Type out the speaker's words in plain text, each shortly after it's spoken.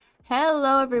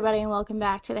Hello, everybody, and welcome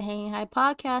back to the Hanging High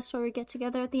podcast, where we get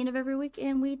together at the end of every week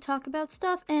and we talk about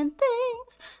stuff and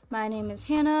things. My name is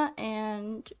Hannah,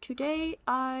 and today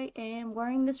I am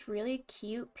wearing this really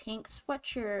cute pink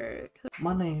sweatshirt.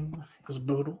 My name is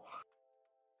Boodle,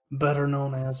 better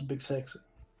known as Big Sexy.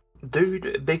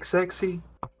 Dude, Big Sexy?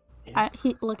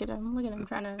 Look at him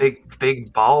trying to...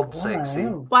 Big bald sexy.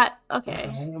 What?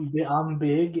 Okay. I'm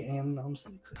big and I'm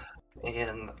sexy.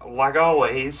 And like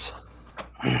always,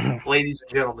 ladies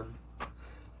and gentlemen,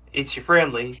 it's your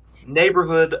friendly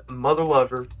neighborhood mother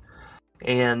lover.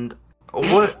 And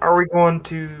what are we going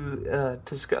to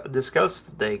discuss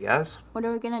today, guys? What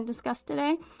are we going to discuss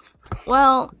today?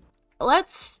 Well,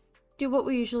 let's do what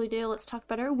we usually do. Let's talk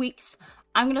about our weeks.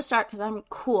 I'm going to start because I'm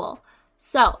cool.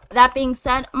 So, that being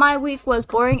said, my week was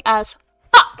boring as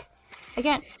fuck.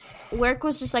 Again, work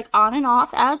was just like on and off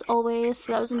as always,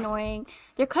 so that was annoying.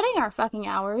 They're cutting our fucking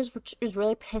hours, which is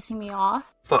really pissing me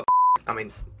off. Fuck. I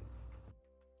mean...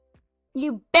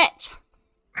 You bitch!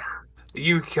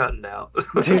 You cutting out.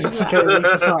 Dude, it's okay. At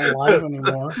least it's not live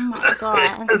anymore. Oh my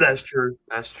god. That's true.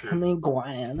 I mean,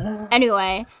 Gwen.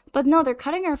 Anyway, but no, they're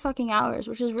cutting our fucking hours,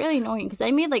 which is really annoying, because I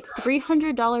made like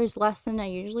 $300 less than I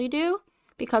usually do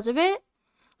because of it.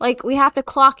 Like, we have to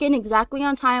clock in exactly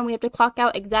on time. We have to clock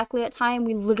out exactly at time.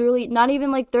 We literally, not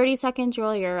even like 30 seconds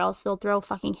earlier, or else they'll throw a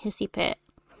fucking hissy fit.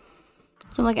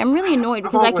 So I'm like, I'm really annoyed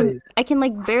because I can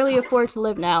like barely afford to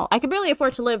live now. I could barely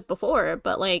afford to live before,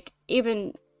 but like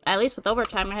even at least with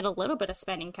overtime, I had a little bit of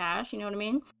spending cash. You know what I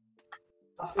mean?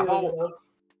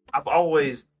 I've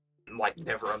always like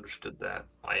never understood that.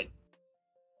 Like,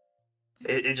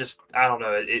 it just, I don't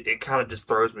know. It kind of just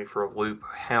throws me for a loop.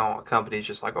 How a company's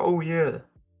just like, oh yeah,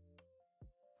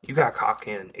 you got clock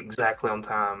in exactly on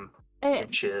time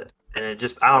and shit. And it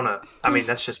just, I don't know. I mean,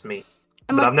 that's just me.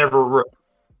 But like, I've never...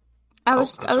 No,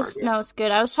 it's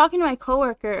good. I was talking to my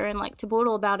coworker and like to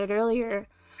Boodle about it earlier.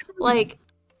 Like,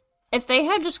 if they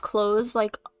had just closed,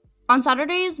 like, on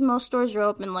Saturdays, most stores are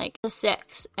open like to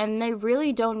 6, and they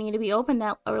really don't need to be open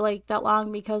that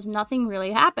long because nothing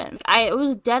really happened. It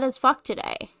was dead as fuck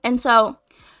today. And so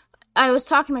I was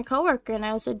talking to my coworker and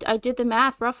I did the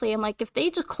math roughly. I'm like, if they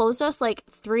just closed us like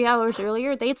 3 hours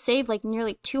earlier, they'd save like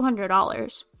nearly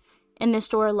 $200 in this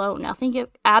store alone. Now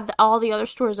add all the other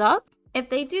stores up. If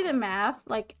they do the math,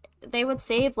 like they would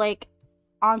save like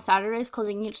on Saturdays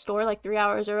closing each store like 3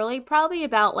 hours early, probably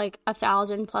about like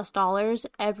 $1,000+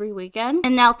 every weekend.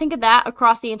 And now think of that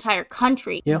across the entire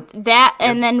country. Yeah.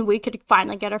 And then we could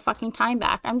finally get our fucking time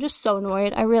back. I'm just so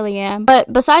annoyed. I really am.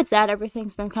 But besides that,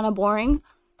 everything's been kind of boring.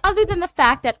 Other than the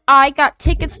fact that I got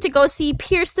tickets to go see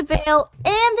Pierce the Veil and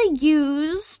the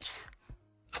Used.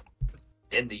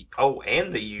 And the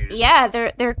Used. Yeah,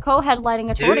 they're co-headlining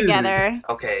a tour together.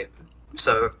 Okay,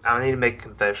 so I need to make a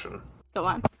confession. Go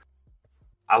on.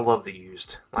 I love the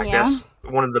Used. Like, that's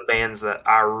one of the bands that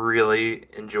I really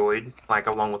enjoyed, like,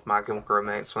 along with My Chemical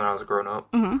Romance when I was growing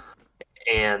up. Mm-hmm.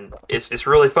 And it's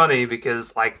really funny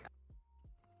because, like,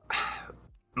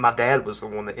 my dad was the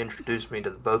one that introduced me to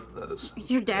both of those.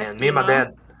 Your dad's and me and my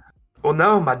dad. Well,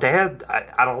 no, my dad.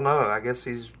 I don't know. I guess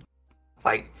he's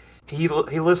like he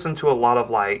listened to a lot of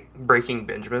like Breaking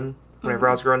Benjamin whenever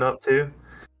I was growing up too,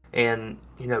 and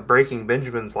you know Breaking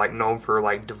Benjamin's like known for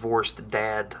like divorced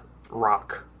dad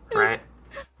rock, right?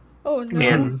 Oh no.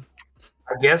 And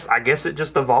I guess it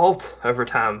just evolved over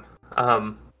time.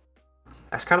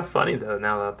 That's kind of funny though.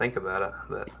 Now that I think about it,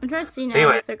 but I'm trying to see now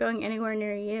anyway, if they're going anywhere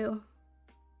near you.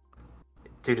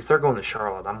 Dude, if they're going to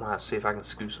Charlotte, I'm gonna have to see if I can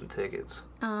scoop some tickets.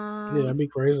 Yeah, that'd be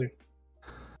crazy.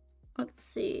 Let's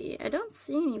see. I don't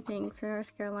see anything for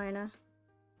North Carolina.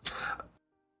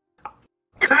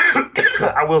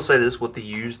 I will say this with the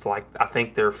Used, like I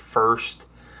think their first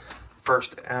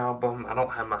album. I don't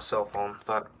have my cell phone,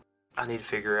 but I need to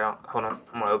figure out. Hold on,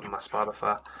 I'm gonna open my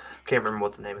Spotify. Can't remember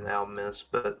what the name of the album is,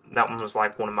 but that one was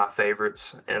like one of my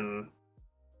favorites, and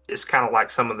it's kind of like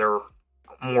some of their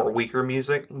more weaker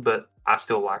music, but I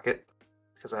still like it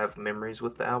because I have memories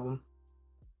with the album.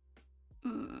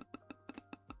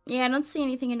 Yeah, I don't see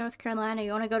anything in North Carolina.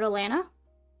 You want to go to Atlanta?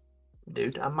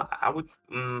 Dude, I would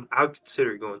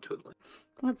consider going to Atlanta.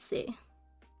 Let's see.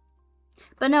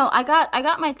 But no, I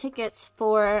got my tickets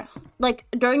for like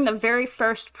during the very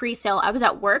first pre-sale. I was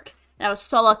at work and I was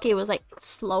so lucky it was like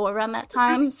slow around that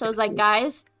time. So I was like,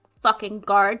 guys, fucking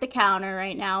guard the counter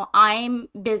right now. I'm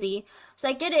busy. So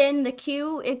I get in the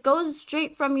queue. It goes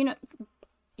straight from,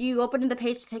 you open the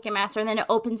page to Ticketmaster, and then it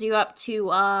opens you up to,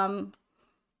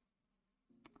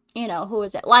 who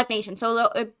is it? Live Nation. So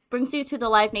it brings you to the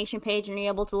Live Nation page, and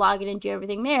you're able to log in and do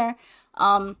everything there.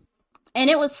 And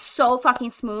it was so fucking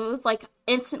smooth. Like,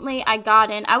 instantly I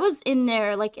got in. I was in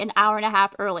there like an hour and a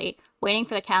half early, waiting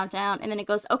for the countdown. And then it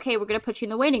goes, okay, we're going to put you in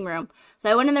the waiting room. So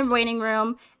I went in the waiting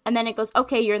room, and then it goes,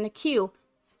 okay, you're in the queue.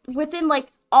 Within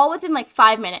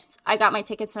 5 minutes, I got my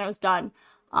tickets and I was done.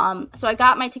 So I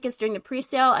got my tickets during the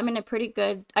pre-sale. I'm in a pretty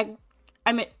good,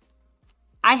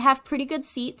 I have pretty good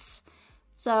seats.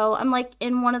 So I'm like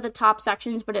in one of the top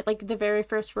sections, but at like the very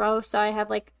first row. So I have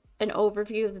like an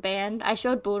overview of the band. I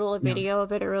showed Boodle a video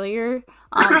of it earlier.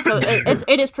 So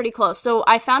it is pretty close. So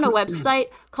I found a website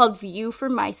called View for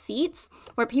My Seats,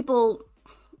 where people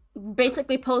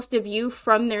basically post a view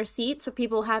from their seat, so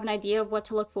people have an idea of what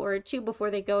to look forward to before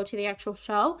they go to the actual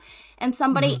show. And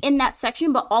somebody in that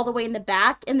section, but all the way in the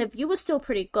back, and the view was still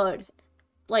pretty good.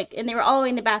 Like, and they were all the way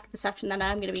in the back of the section that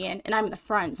I'm going to be in, and I'm in the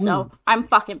front, so I'm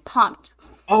fucking pumped.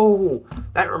 Oh,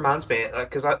 that reminds me,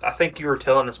 because I think you were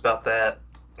telling us about that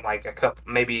like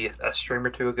maybe a stream or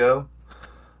two ago,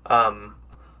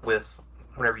 with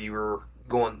whenever you were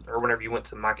going, or whenever you went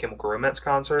to My Chemical Romance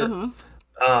concert.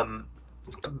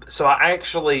 So I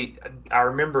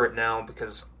remember it now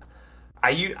because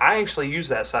I actually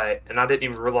used that site and I didn't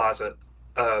even realize it.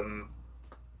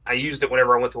 I used it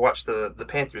whenever I went to watch the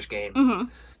Panthers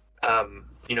game. A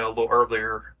little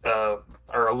earlier, or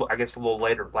I guess a little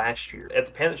later last year at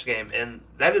the Panthers game, and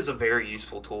that is a very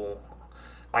useful tool.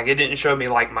 Like, it didn't show me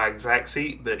like my exact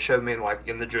seat, but it showed me like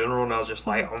in the general, and I was just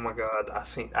like, oh my god, I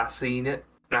seen it.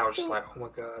 And I was just like, oh my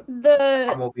god, I'm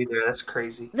gonna be there. That's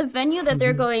crazy. The venue that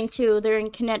they're going to, they're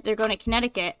going to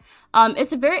Connecticut.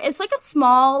 It's like a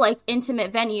small, like,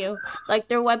 intimate venue. Like,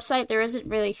 their website, there isn't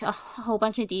really a whole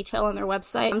bunch of detail on their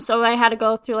website. So I had to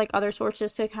go through like other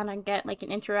sources to kind of get like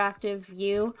an interactive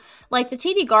view. Like the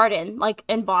TD Garden, like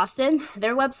in Boston,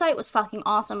 their website was fucking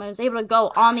awesome. I was able to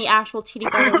go on the actual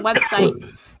TD Garden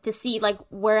website to see like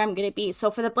where I'm gonna be. So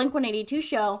for the Blink-182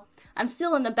 show, I'm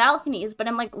still in the balconies, but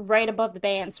I'm like right above the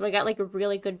band, so I got like a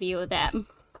really good view of them.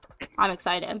 I'm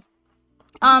excited.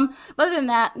 But other than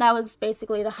that, that was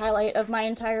basically the highlight of my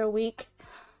entire week.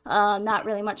 Not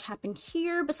really much happened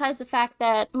here, besides the fact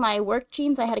that my work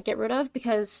jeans I had to get rid of,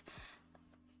 because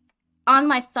on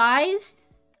my thigh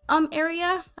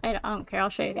area, I don't care, I'll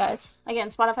show you guys. Again,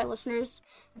 Spotify listeners,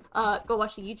 go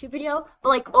watch the YouTube video. But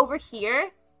like over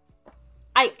here,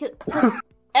 my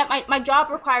job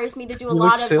requires me to do a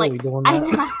lot of like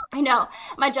I know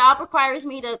my job requires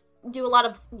me to do a lot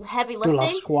of heavy lifting, do a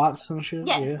lot of squats and shit.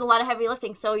 Yeah, a lot of heavy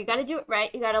lifting. So you got to do it right.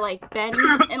 You got to like bend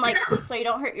and like so you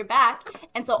don't hurt your back.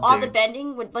 And so all the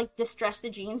bending would like distress the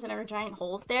jeans, and there were giant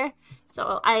holes there.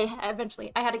 So I had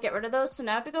to get rid of those. So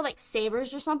now I have to go like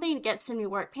Savers or something to get some new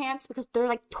work pants, because they're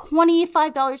like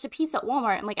 $25 a piece at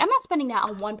Walmart. I'm like, I'm not spending that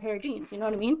on one pair of jeans. You know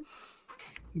what I mean?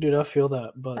 Dude, I feel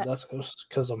that, but that's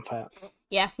because I'm fat.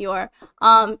 Yeah, you are.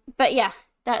 But yeah,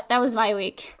 that was my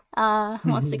week.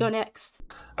 Who wants to go next?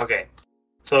 Okay,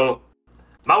 so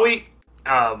my week,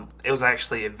 it was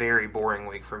actually a very boring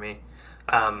week for me.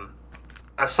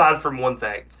 Aside from one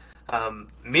thing,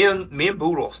 me and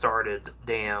Boodle started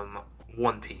damn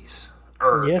One Piece,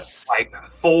 or yes, like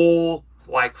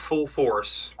full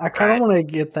force. I kind of want to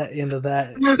get that into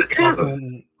that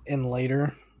in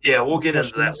later. Yeah, we'll get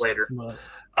into that later.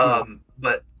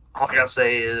 But all I gotta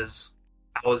say is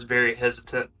I was very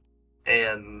hesitant,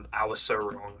 and I was so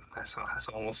wrong. That's all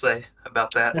I'm gonna say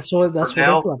about that. That's what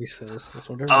everybody says. That's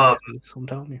what everybody says. I'm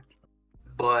telling you.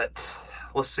 But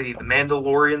let's see, The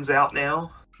Mandalorian's out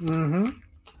now,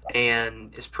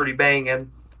 and it's pretty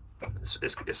banging.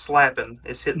 It's slapping.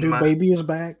 It's hitting. Dude, baby is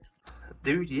back.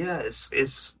 Dude, yeah,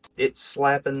 it's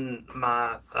slapping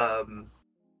my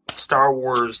Star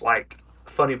Wars like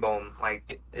funny bone.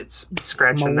 Like it's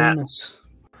scratching that.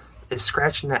 It's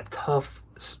scratching that tough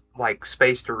like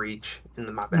space to reach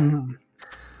into my back.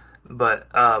 But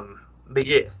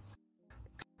yeah,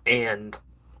 and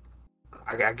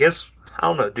I guess I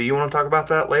don't know. Do you want to talk about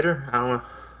that later? I don't know.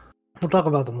 We'll talk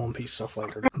about the One Piece stuff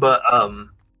later. But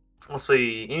let's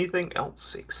see. Anything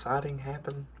else exciting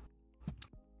happen?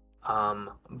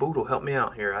 Boodle, help me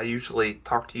out here. I usually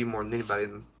talk to you more than anybody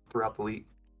throughout the week.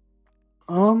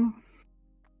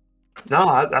 No,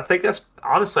 I think that's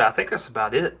honestly. I think that's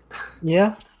about it.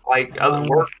 Yeah. Like other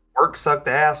work sucked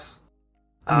ass.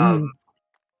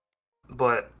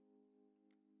 But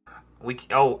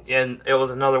and it was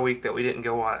another week that we didn't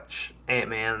go watch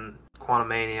Ant-Man,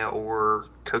 Quantumania, or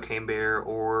Cocaine Bear,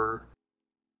 or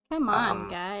come on,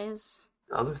 guys.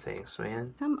 Other things,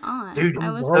 man. Come on, dude. I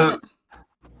was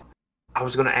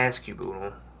gonna ask you,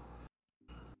 Boodle.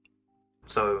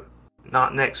 So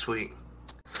not next week.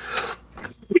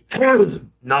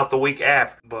 Not the week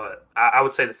after, but I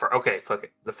would say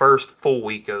the first full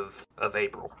week of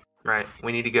April. Right.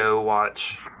 We need to go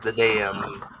watch the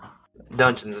damn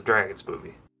Dungeons and Dragons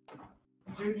movie.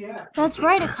 Dude, yeah. That's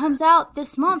right. It comes out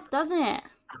this month, doesn't it?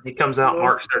 It comes out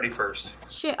March 31st.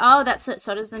 Shit. Oh, that's it.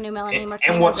 So does the new Melanie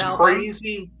Martinez And what's album.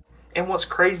 crazy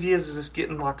is it's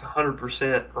getting like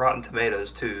 100% Rotten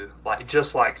Tomatoes too, like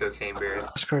just like Cocaine Bear.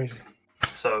 That's crazy.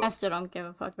 So I still don't give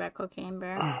a fuck about Cocaine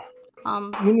Bear.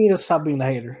 You need to stop being a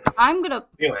hater. I'm gonna.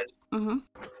 anyways,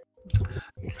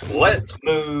 let's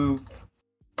move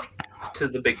to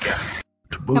the big guy.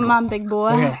 Come on, big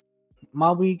boy. Okay.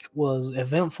 My week was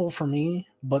eventful for me,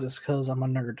 but it's because I'm a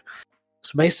nerd.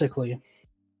 So basically,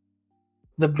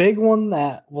 the big one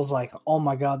that was like, oh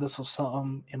my god, this was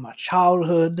something in my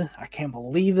childhood. I can't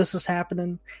believe this is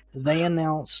happening. They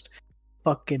announced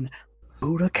fucking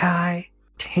Budokai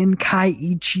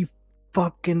Tenkaichi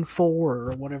fucking 4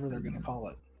 or whatever they're gonna call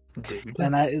it. Dude.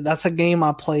 And that's a game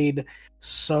I played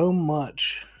so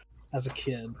much as a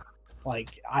kid.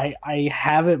 Like I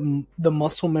have it. The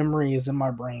muscle memory is in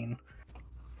my brain.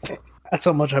 That's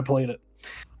how much I played it.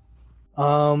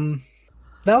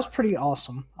 That was pretty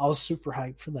awesome. I was super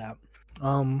hyped for that.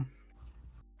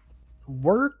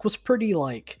 Work was pretty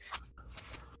like.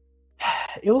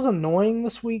 It was annoying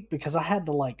this week because I had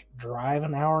to like drive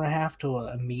an hour and a half to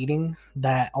a meeting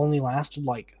that only lasted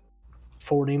like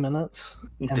 40 minutes,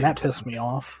 and that pissed me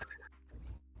off.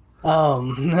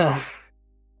 But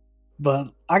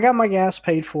I got my gas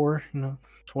paid for,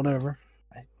 it's whatever.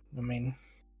 I mean,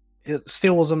 it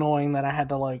still was annoying that I had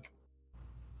to like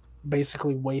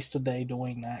basically waste a day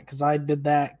doing that, because I did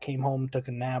that, came home, took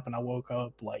a nap, and I woke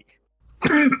up like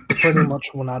pretty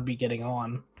much when I'd be getting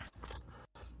on.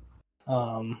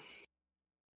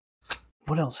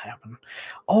 What else happened?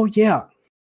 Oh yeah,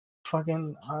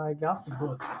 fucking I got the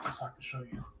book so I can show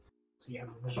you. So you have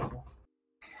a visual.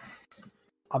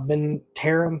 I've been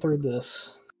tearing through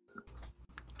this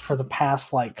for the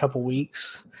past like couple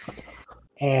weeks,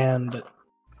 and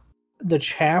the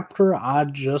chapter I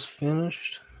just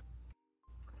finished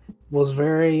was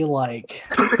very like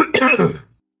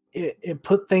it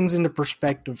put things into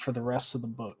perspective for the rest of the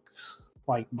books.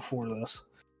 Like before this,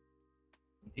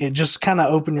 it just kind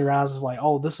of opened your eyes as like,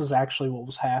 oh, this is actually what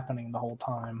was happening the whole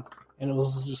time, and it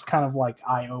was just kind of like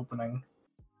eye-opening,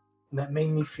 and that made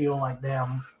me feel like,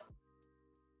 damn,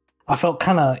 I felt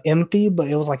kind of empty, but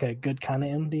it was like a good kind of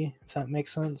empty, if that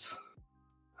makes sense.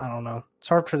 I don't know. It's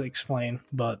hard to explain,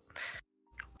 but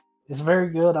it's very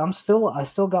good. I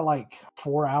still got like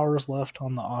 4 hours left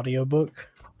on the audiobook.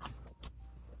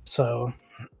 So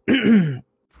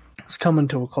it's coming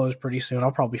to a close pretty soon.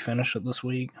 I'll probably finish it this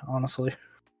week, honestly.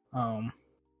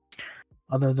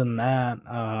 Other than that,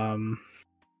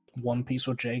 One Piece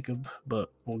with Jacob,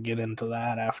 but we'll get into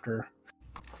that after,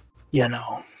 we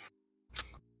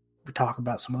talk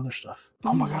about some other stuff.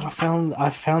 Oh my god, I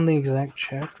found the exact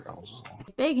chapter I was on.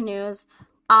 Big news.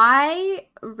 I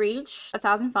reached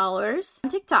 1,000 followers on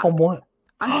TikTok. On what?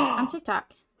 On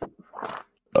TikTok.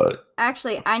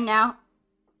 Actually, I now...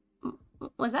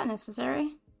 Was that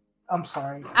necessary? I'm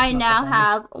sorry. I now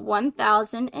have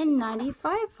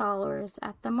 1,095 followers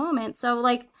at the moment. So,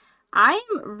 like, I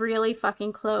am really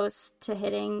fucking close to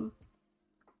hitting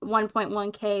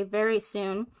 1.1k very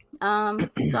soon.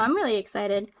 So I'm really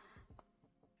excited.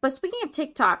 But speaking of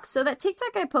TikTok, so that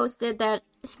TikTok I posted that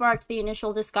sparked the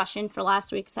initial discussion for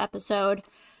last week's episode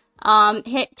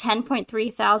hit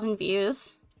 10.3 thousand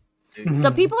views. Mm-hmm. So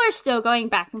people are still going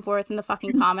back and forth in the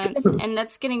fucking comments, and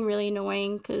that's getting really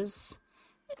annoying because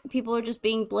people are just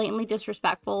being blatantly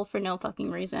disrespectful for no fucking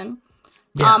reason.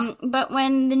 Yeah. But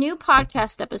when the new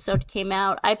podcast episode came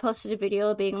out, I posted a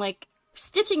video being like,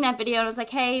 stitching that video, and I was like,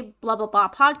 hey, blah, blah, blah,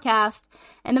 podcast.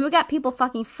 And then we got people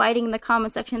fucking fighting in the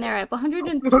comment section there. I have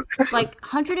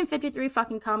 153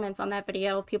 fucking comments on that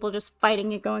video. People just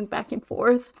fighting and going back and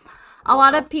forth. A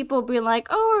lot of people being like,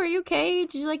 oh, are you okay?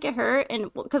 Did you, like, get hurt?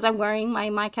 And because I'm wearing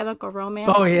my Chemical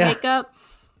Romance makeup.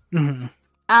 Mm-hmm.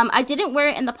 I didn't wear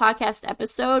it in the podcast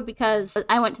episode because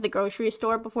I went to the grocery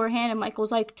store beforehand, and Michael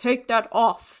was like, take that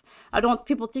off. I don't want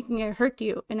people thinking I hurt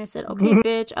you. And I said, okay,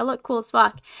 bitch, I look cool as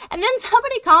fuck. And then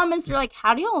somebody comments, they're like,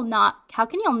 how can y'all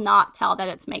not tell that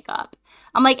it's makeup?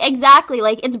 I'm like, exactly,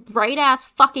 like, it's bright ass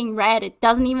fucking red. It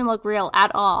doesn't even look real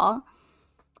at all.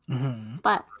 Mm-hmm.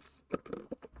 But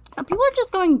people are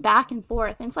just going back and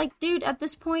forth. And it's like, dude, at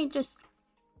this point, just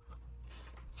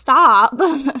stop.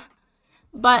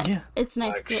 But it's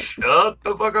nice to shut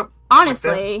the fuck up.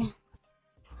 Honestly. Like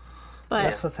but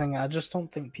that's the thing. I just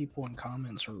don't think people in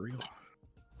comments are real.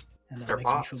 And that makes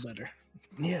me feel better.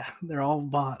 Yeah, they're all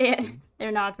bots.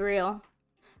 They're not real.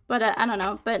 But I don't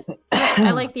know. But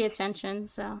I like the attention,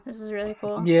 so this is really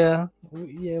cool. Yeah,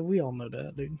 we all know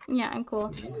that, dude. Yeah, I'm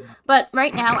cool. But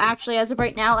right now, actually, as of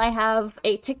right now, I have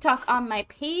a TikTok on my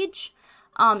page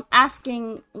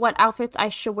asking what outfits I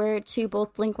should wear to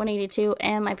both Blink-182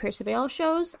 and my Perseveral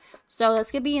shows. So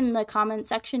that's going to be in the comment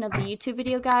section of the YouTube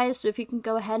video, guys. So if you can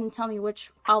go ahead and tell me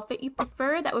which outfit you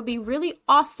prefer, that would be really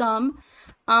awesome.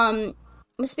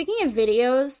 Speaking of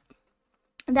videos,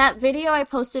 that video I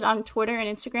posted on Twitter and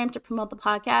Instagram to promote the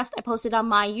podcast, I posted on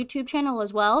my YouTube channel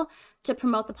as well to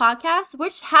promote the podcast,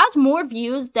 which has more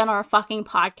views than our fucking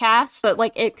podcast. But,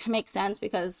 like, it makes sense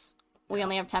because we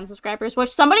only have 10 subscribers, which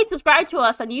somebody subscribed to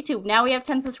us on YouTube. Now we have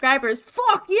 10 subscribers.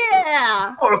 Fuck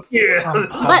yeah! Oh, yeah! I'm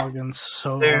hogging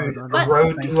so hard. The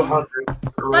road to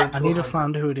 100. I need to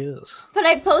find who it is. But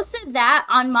I posted that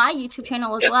on my YouTube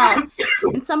channel as well.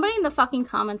 And somebody in the fucking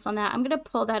comments on that, I'm gonna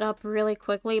pull that up really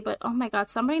quickly, but oh my god,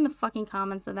 somebody in the fucking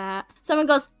comments of that. Someone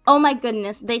goes, oh my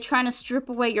goodness, they trying to strip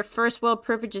away your first world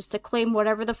privileges to claim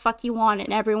whatever the fuck you want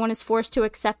and everyone is forced to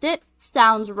accept it?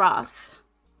 Sounds rough.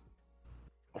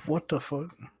 What the fuck?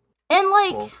 And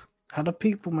like, how do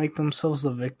people make themselves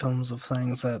the victims of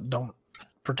things that don't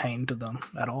pertain to them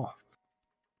at all?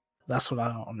 That's what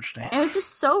I don't understand. It was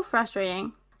just so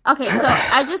frustrating. Okay, so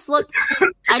I just looked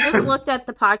at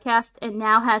the podcast and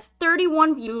now has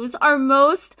 31 views. Our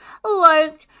most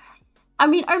viewed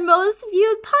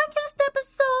podcast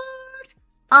episode.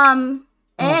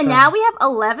 And now we have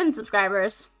 11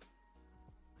 subscribers.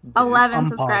 Dude, 11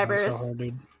 subscribers. So hard,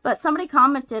 dude. But somebody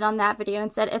commented on that video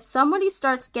and said, if somebody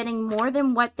starts getting more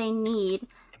than what they need,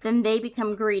 then they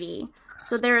become greedy.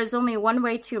 So there is only one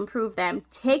way to improve them.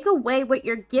 Take away what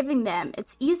you're giving them.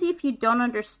 It's easy if you don't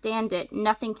understand it.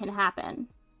 Nothing can happen.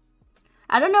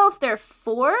 I don't know if they're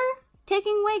for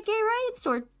taking away gay rights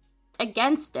or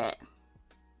against it.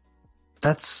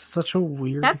 That's such a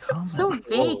weird That's comment. so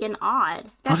vague and odd.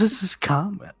 What is this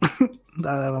comment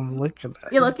that I'm looking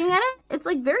at? You're looking at it? It's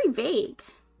like very vague.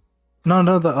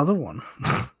 No, the other one.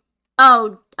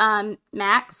 Oh,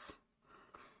 Max?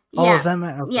 Oh, Yeah. is that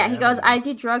Max? Okay, Yeah, he goes, I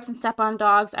do drugs and step on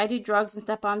dogs. I do drugs and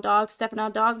step on dogs. Stepping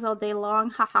on dogs all day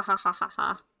long. Ha ha ha ha ha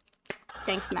ha.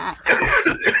 Thanks, Max.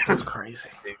 That's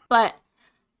crazy. But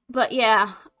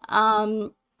yeah.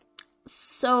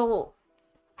 So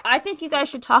I think you guys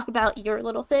should talk about your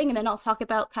little thing, and then I'll talk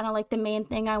about kind of like the main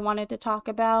thing I wanted to talk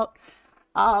about.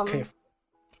 Okay.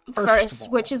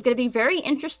 First, which is going to be very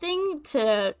interesting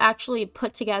to actually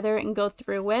put together and go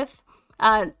through with.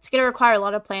 It's going to require a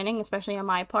lot of planning, especially on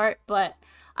my part, but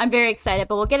I'm very excited,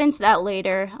 but we'll get into that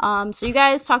later. So you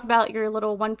guys talk about your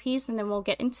little One Piece, and then we'll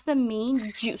get into the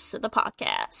main juice of the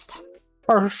podcast.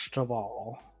 First of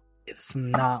all, it's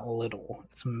not little.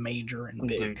 It's major and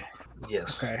big. Dude,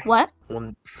 yes. Okay. What?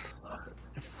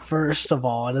 First of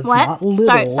all, it's What? not little.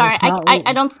 Sorry, It's not I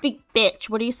little. don't speak bitch.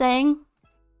 What are you saying?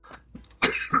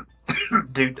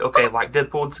 Dude, okay, like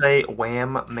Deadpool would say,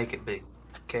 wham, make it big.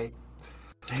 Okay?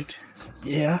 Dude.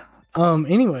 Yeah.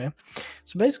 Anyway,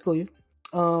 so basically,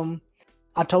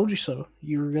 I told you so.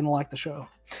 You were gonna like the show.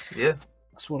 Yeah.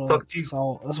 That's what Fuck you.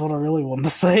 that's what I really wanted to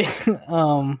say.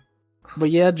 But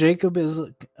yeah, Jacob is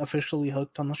officially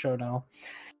hooked on the show now.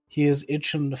 He is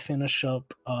itching to finish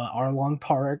up Arlong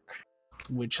Park,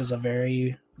 which is a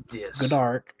very good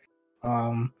arc.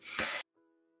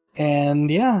 And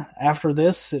yeah, after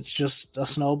this, it's just a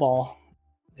snowball.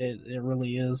 It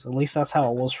really is. At least that's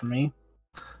how it was for me.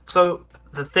 So,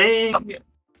 the thing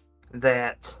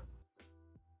that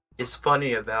is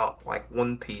funny about, like,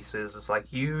 One Piece is, it's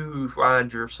like, you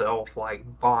find yourself, like,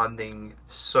 bonding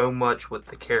so much with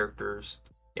the characters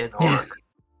in arc.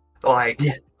 Like,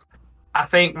 I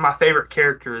think my favorite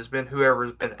character has been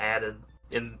whoever's been added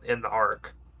in the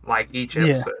arc. Like, each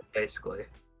episode, basically.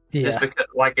 Yeah. Just because,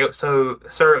 like, so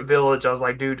Syrup Village, I was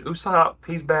like, dude, Usopp,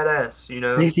 he's badass, you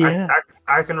know? Yeah.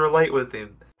 I can relate with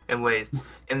him in ways.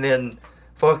 And then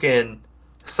fucking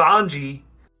Sanji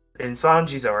in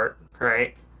Sanji's art,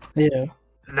 right? Yeah.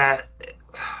 That,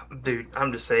 dude,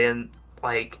 I'm just saying,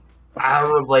 like, I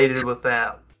related with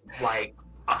that, like,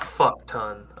 a fuck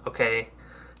ton, okay?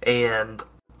 And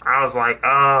I was like,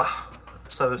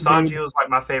 so Sanji was, like,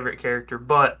 my favorite character,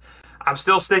 but I'm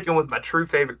still sticking with my true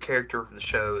favorite character of the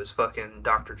show is fucking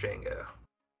Dr. Django.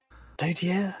 Dude,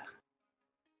 yeah.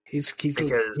 He's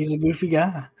a goofy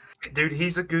guy. Dude,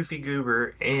 he's a goofy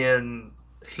goober, and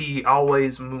he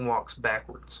always moonwalks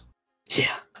backwards.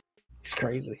 Yeah. He's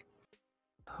crazy.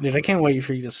 Dude, I can't wait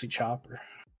for you to see Chopper.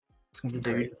 It's gonna be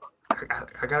crazy.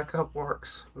 I got a couple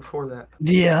arcs before that.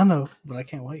 Yeah, I know, but I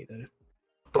can't wait, dude.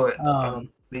 But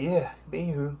yeah,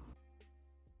 anywho.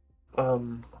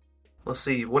 Let's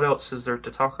see, what else is there to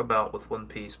talk about with One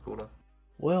Piece, Buddha?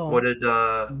 Well, What did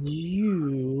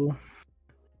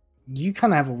you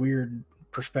kind of have a weird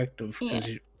perspective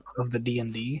because of the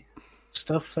D&D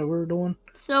stuff that we were doing.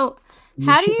 So,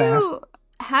 how do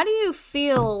you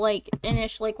feel like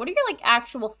initially? Like, what are your like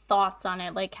actual thoughts on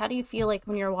it? Like, how do you feel like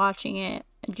when you're watching it?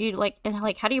 Do you like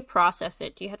how do you process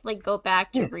it? Do you have to like go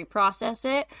back to reprocess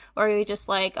it, or are you just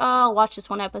like, oh, I'll watch this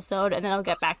one episode and then I'll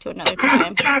get back to it another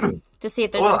time to see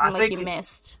if there's anything like you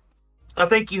missed? I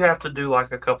think you have to do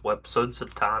like a couple episodes at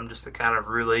a time just to kind of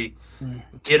really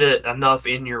get it enough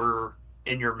in your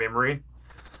memory.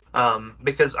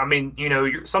 Because I mean, you know,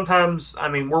 sometimes I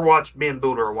mean, me and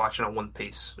Buddha are watching a One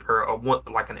Piece or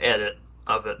like an edit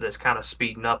of it that's kind of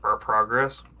speeding up our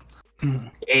progress,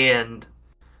 and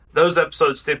those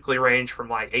episodes typically range from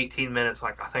like 18 minutes,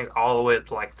 like I think, all the way up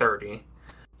to like 30.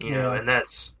 You know, and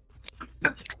that's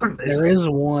there is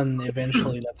one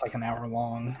eventually that's like an hour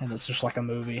long, and it's just like a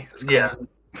movie. It's crazy.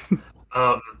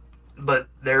 But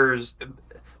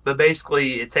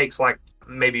basically, it takes like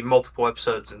maybe multiple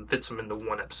episodes and fits them into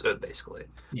one episode. Basically,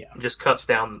 it just cuts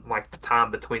down like the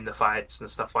time between the fights and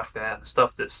stuff like that.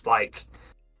 Stuff that's like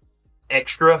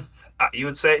extra, you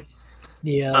would say.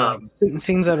 Yeah, like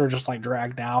scenes that are just like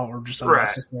dragged out or just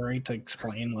unnecessary to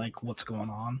explain like what's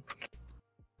going on.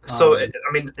 So I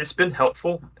mean, it's been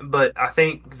helpful, but I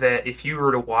think that if you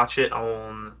were to watch it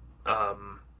on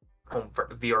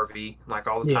VRV like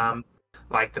all the time,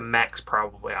 like the max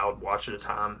probably I would watch at a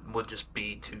time would just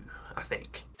be two. I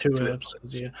think two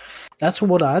episodes. Yeah, that's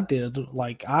what I did.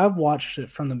 Like I watched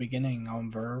it from the beginning on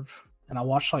Verve, and I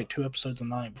watched like 2 episodes a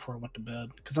night before I went to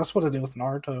bed because that's what I did with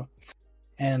Naruto.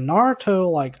 And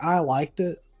Naruto, like, I liked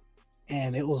it,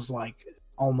 and it was, like,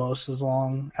 almost as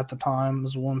long at the time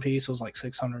as One Piece. It was, like,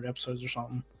 600 episodes or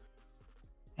something.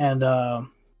 And I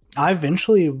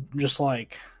eventually just,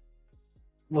 like,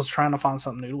 was trying to find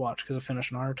something new to watch because I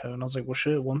finished Naruto, and I was like, well,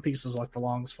 shit, One Piece is, like, the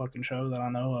longest fucking show that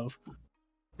I know of.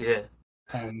 Yeah.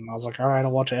 And I was like, all right, I'll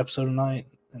watch an episode a night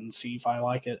and see if I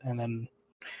like it. And then,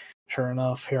 sure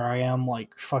enough, here I am,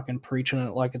 like, fucking preaching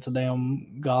it like it's a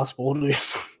damn gospel, dude.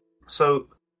 So,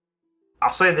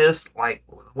 I'll say this, like,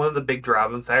 one of the big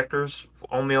driving factors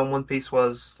on me on One Piece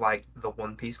was, like, the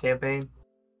One Piece campaign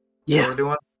that we're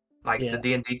doing. Like, the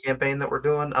D&D campaign that we're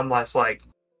doing. I'm like, I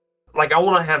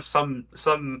want to have some,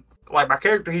 like, my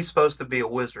character, he's supposed to be a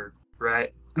wizard,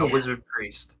 right? A wizard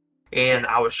priest. And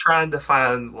I was trying to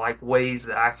find, like, ways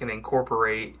that I can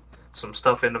incorporate some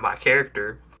stuff into my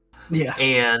character. Yeah.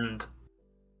 And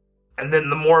then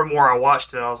the more and more I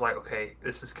watched it, I was like, okay,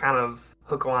 this is kind of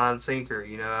hook, line, sinker,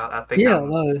 you know. I think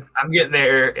I'm getting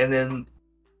there. And then,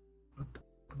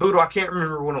 Budo, I can't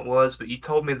remember when it was, but you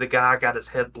told me the guy got his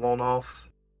head blown off.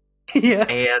 Yeah.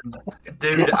 And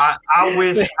dude, I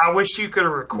wish you could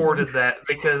have recorded that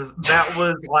because that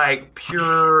was like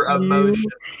pure emotion.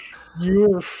 You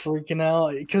were freaking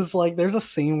out because like there's a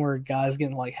scene where a guy's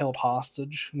getting like held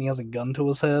hostage and he has a gun to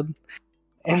his head.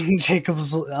 And I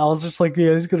was just like,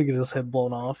 yeah, he's going to get his head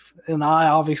blown off. And I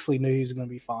obviously knew he was going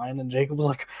to be fine. And Jacob was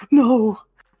like, no.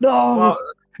 Well,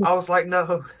 I was like,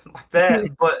 no, like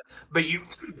that. but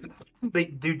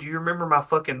dude, do you remember my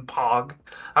fucking pog?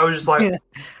 I was just like,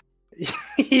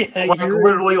 like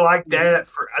literally like that.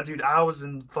 Dude, I was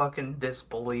in fucking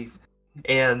disbelief.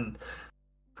 And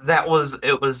that was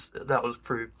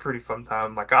pretty fun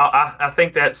time. Like, I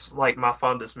think that's like my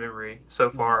fondest memory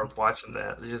so far of watching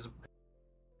that. It's just,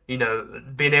 you know,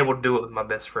 being able to do it with my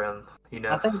best friend, you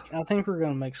know. I think we're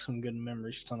gonna make some good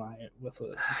memories tonight with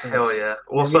it. Hell yeah!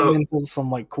 Well, so into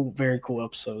some like very cool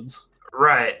episodes,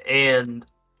 right? And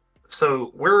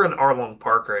so we're in Arlong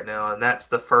Park right now, and that's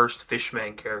the first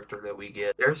Fishman character that we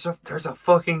get. There's a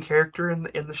fucking character in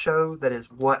the show that is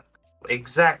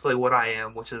exactly what I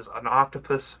am, which is an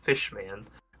octopus fishman,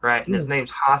 right? And his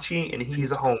name's Hachi, and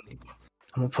he's a homie.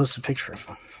 I'm gonna post a picture of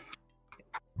him.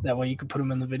 That way you can put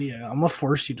him in the video. I'm gonna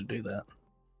force you to do that.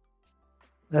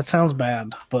 That sounds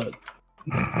bad, but...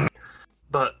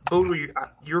 But, Boo,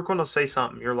 you're gonna say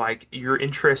something. You're like, you're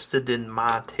interested in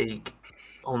my take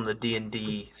on the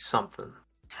D&D something.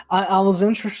 I was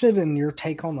interested in your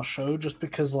take on the show just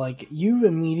because, like, you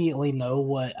immediately know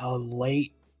what a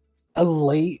late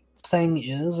thing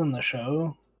is in the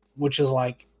show, which is,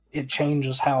 like, it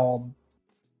changes how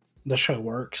the show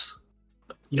works.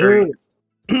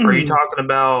 Are you talking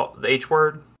about the H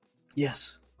word?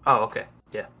 Yes. Oh, okay.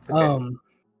 Yeah. Okay.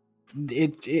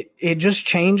 It just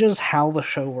changes how the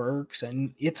show works,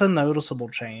 and it's a noticeable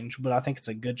change, but I think it's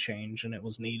a good change, and it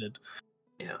was needed.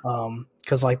 Yeah.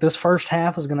 Because like this first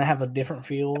half is going to have a different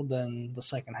feel than the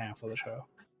second half of the show.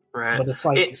 Right. But it's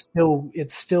like it's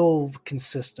still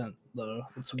consistent though.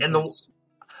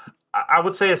 I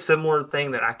would say a similar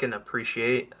thing that I can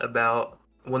appreciate about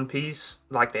One Piece,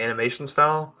 like the animation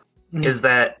style, Mhm. is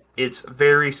that it's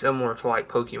very similar to like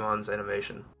Pokemon's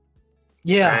animation.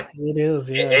 Yeah, Right? it is.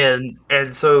 Yeah,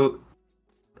 And so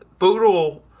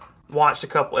Boodle watched a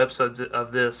couple episodes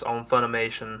of this on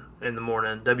Funimation in the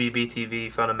morning.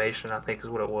 WBTV Funimation, I think is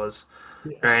what it was.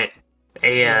 Right?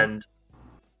 yeah, And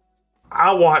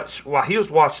I watched while he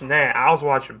was watching that, I was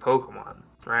watching Pokemon,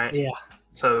 right? yeah.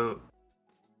 So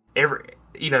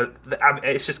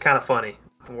it's just kind of funny.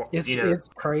 It's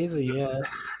crazy. Yeah,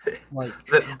 like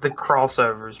the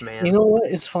crossovers, you man. know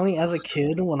what? It's funny. As a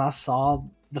kid, when I saw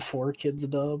the Four Kids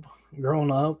dub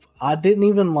growing up, I didn't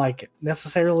even like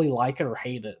necessarily like it or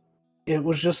hate it. It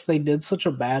was just they did such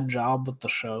a bad job with the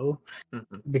show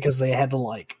Mhm. because they had to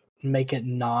like make it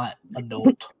not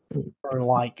adult or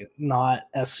like not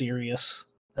as serious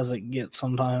as it gets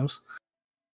sometimes.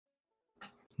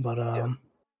 But Yeah.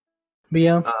 but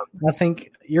yeah, Um, I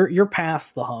think you're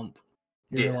past the hump.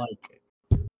 You're yeah.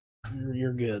 like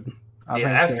you're good. I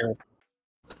Yeah. think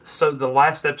So the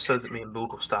last episode that me and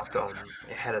Boodle stopped on,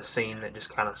 it had a scene that just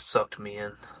kind of sucked me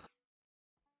in.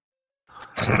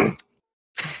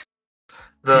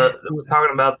 We're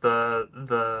talking about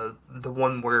the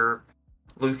one where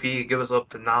Luffy gives up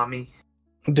to Nami.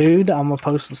 dude, I'm gonna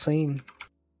post the scene.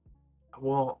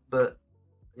 Well, but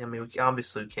I mean, we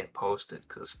obviously can't post it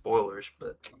because of spoilers.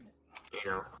 But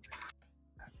you know,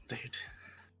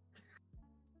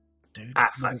 Dude,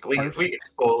 but fuck it's it. We perfect. can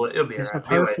spoil it. It'll be It's the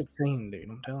alright. Anyways, perfect scene, dude.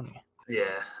 I'm telling you.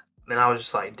 yeah. And I was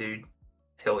just like, dude,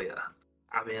 hell yeah.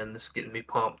 I mean, this is getting me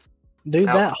pumped. Dude,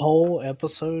 Now, that whole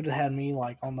episode had me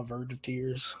like on the verge of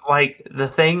tears. like the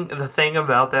thing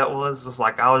about that was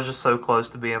like I was just so close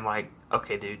to being like,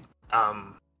 okay, dude, I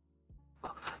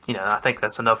think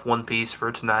that's enough One Piece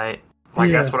for tonight. Like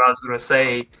Yeah. that's what I was gonna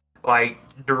say, like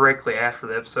directly after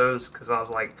the episodes, because I was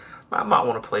like, I might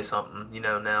want to play something,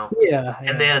 now. Yeah,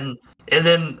 And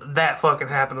then that fucking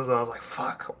happens. I was like,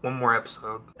 fuck, one more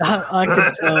episode. I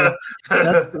could tell.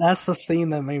 That's the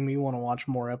scene that made me want to watch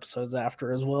more episodes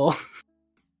after as well.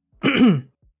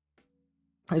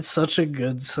 It's such a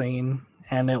good scene,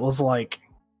 and it was like,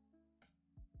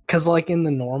 because like in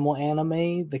the normal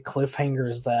anime, the cliffhanger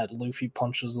is that Luffy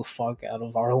punches the fuck out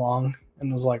of Arlong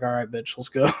and was like, "All right, bitch, let's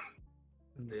go."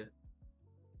 Yeah.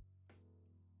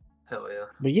 Hell yeah.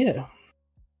 But yeah,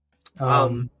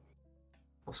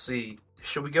 We'll see.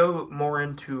 Should we go more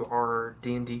into our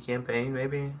D&D campaign?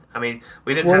 Maybe. I mean,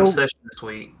 we didn't have a session this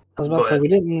week. I was about to say we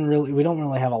don't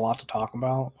really have a lot to talk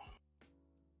about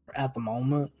at the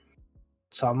moment,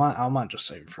 so I might just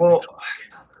save it for next week.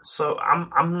 So I'm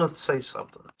gonna say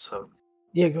something. So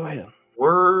yeah, go ahead.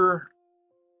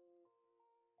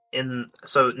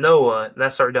 So Noah,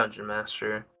 that's our dungeon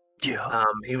master. Yeah.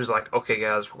 He was like, "Okay,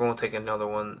 guys, we're gonna take another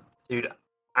one, dude.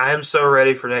 I am so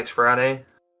ready for next Friday.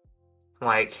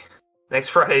 Like, next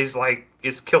Friday's like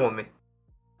it's killing me,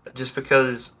 just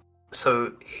because."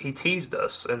 So he teased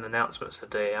us in the announcements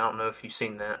today. I don't know if you've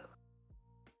seen that,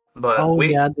 but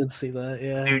yeah, I did see that.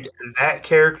 Yeah, dude, that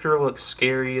character looks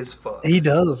scary as fuck. He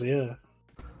does, yeah.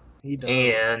 He does.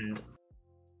 And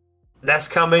that's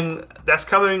coming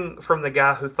from the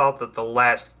guy who thought that the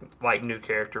last new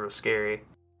character was scary.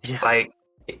 Yeah. Like,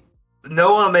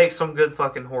 Noah makes some good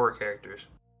fucking horror characters.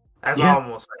 That's all I'm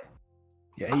gonna say.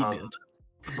 Yeah, he did.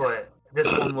 But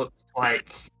this one looks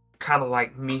like kind of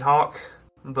like Mihawk,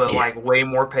 but like way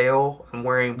more pale and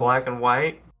wearing black and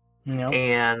white. Yep.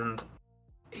 And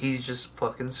he's just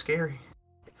fucking scary.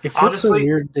 It feels so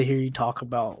weird to hear you talk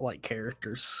about like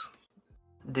characters,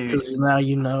 dude. Because now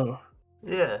you know.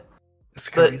 Yeah, it's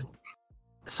crazy.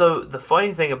 So the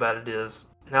funny thing about it is,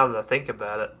 now that I think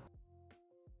about it,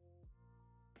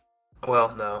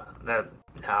 well, no,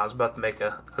 I was about to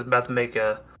make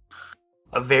a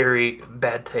very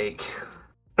bad take.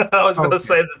 I was going to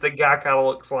say that the guy kind of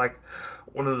looks like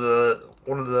one of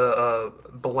the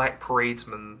Black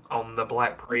Paradesmen on the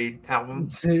Black Parade album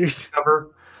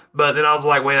cover, but then I was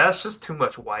like, wait, that's just too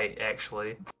much white,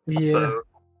 actually. Yeah. So,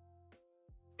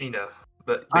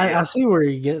 but I see where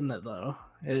you're getting it though.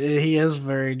 He is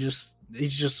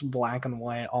he's just black and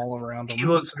white all around him. He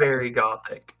looks very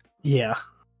gothic. Yeah.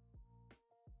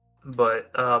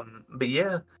 But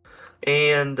yeah,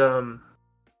 and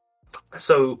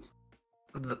so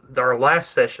our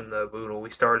last session though, Boodle, we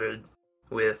started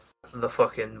with the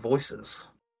fucking voices.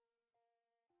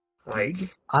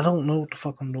 Like, I don't know what the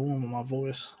fuck I'm doing with my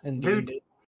voice. And dude,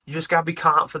 you just gotta be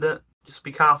confident. Just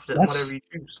be confident in whatever you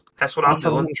choose. That's what I'm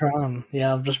doing. I'm trying.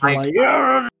 Yeah, I'm just like,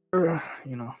 yeah,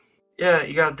 Yeah,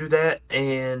 you gotta do that.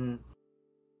 And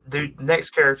dude, next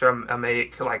character I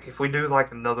make, like, if we do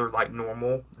like another like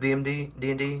normal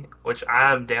D&D, which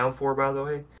I'm down for, by the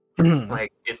way.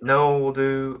 Like, if Noah will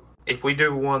do if we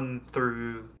do one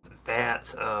through that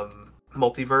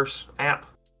multiverse app,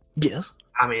 Yes.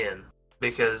 I'm in,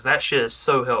 because that shit is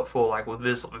so helpful, like with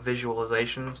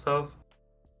visualization and stuff.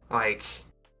 Like,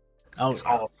 it's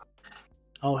awesome.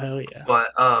 Oh hell yeah!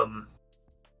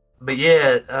 But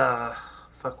yeah,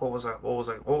 fuck, what was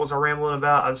I rambling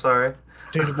about? I'm sorry.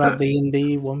 Dude, about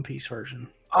D&D One Piece version.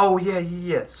 Oh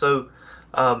yeah. So,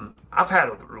 I've had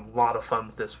a lot of fun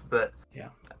with this, but yeah,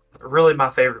 really my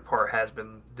favorite part has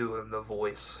been doing the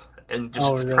voice and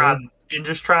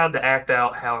just trying to act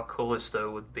out how Callisto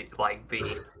would be.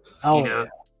 You know,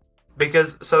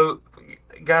 because so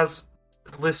guys,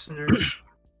 listeners,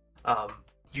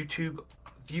 YouTube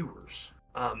viewers,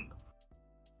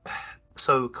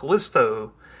 so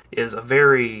Callisto is a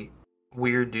very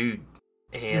weird dude,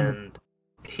 and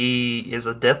he is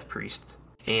a death priest,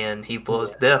 and he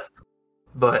loves death,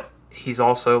 but he's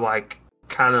also like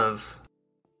kind of,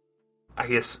 I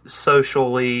guess,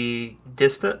 socially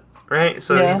distant, right?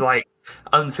 So he's like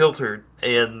unfiltered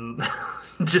and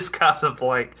just kind of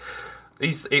like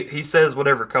he says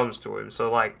whatever comes to him.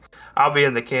 So like I'll be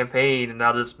in the campaign and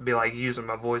I'll just be like using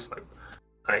my voice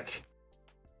like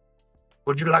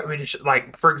would you like me to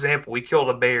like, for example, we killed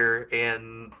a bear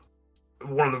and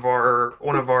one of our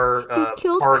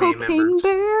party members.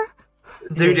 Bear?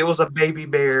 Dude, it was a baby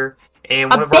bear, and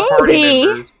one of our party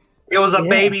members. It was a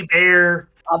baby bear.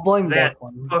 I blame that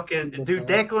Declan. Fucking dude,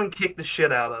 Declan kicked the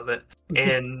shit out of it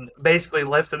and basically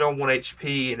left it on 1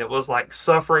 HP, and it was like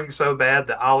suffering so bad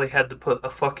that Ollie had to put a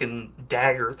fucking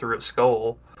dagger through its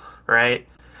skull, right?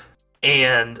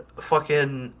 And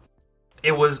fucking,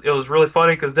 it was really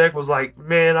funny because Deck was like,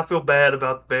 "Man, I feel bad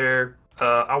about the bear.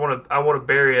 I want to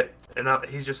bury it," and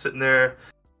he's just sitting there.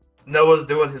 Noah's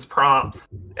doing his prompt,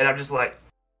 and I'm just like,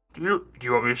 do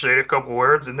you want me to say a couple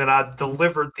words? And then I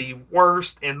delivered the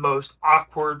worst and most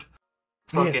awkward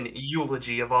fucking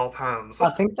eulogy of all times. I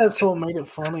think that's what made it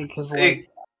funny, because like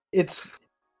it's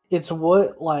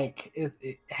what, like, it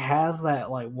has that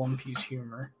like One Piece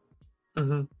humor.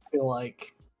 Mm-hmm. I feel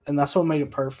like, and that's what made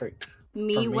it perfect.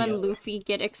 Me when Luffy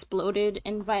get exploded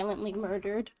and violently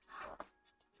murdered.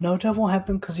 No, that won't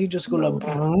happen because he just go like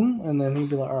boom, and then he'd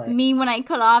be like, "All right." Me when I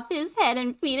cut off his head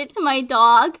and feed it to my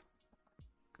dog.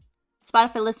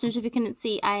 Spotify listeners, if you couldn't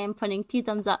see, I am putting 2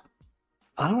 thumbs up.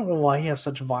 I don't know why you have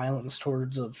such violence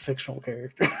towards a fictional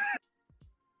character.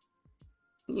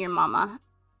 Your mama.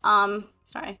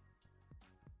 Sorry.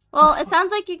 Well, it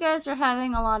sounds like you guys are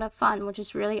having a lot of fun, which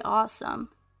is really awesome.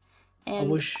 And I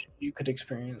wish you could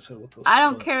experience it with us. I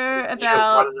don't care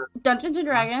about Dungeons and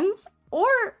Dragons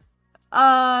or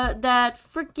that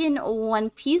freaking One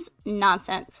Piece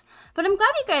nonsense. But I'm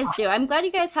glad you guys do. I'm glad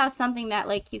you guys have something that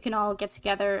like you can all get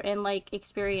together and like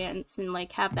experience and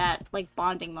like have that like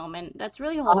bonding moment. That's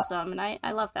really wholesome, and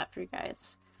I love that for you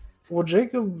guys. Well,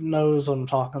 Jacob knows what I'm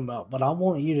talking about, but I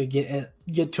want you to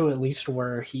get to at least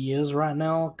where he is right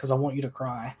now, because I want you to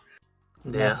cry.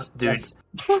 Yeah, dude.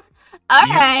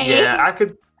 Alright. Yeah, I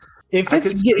could. If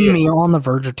it's getting me on the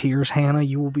verge of tears, Hannah,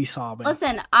 you will be sobbing.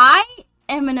 Listen, I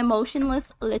am an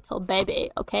emotionless little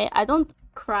baby, okay? I don't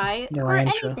cry or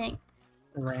anything.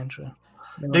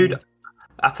 Dude,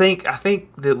 I think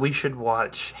that we should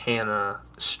watch Hannah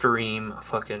stream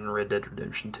fucking Red Dead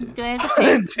Redemption 2. Do I have to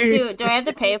pay? do I have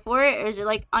to pay for it, or is it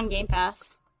like on Game Pass?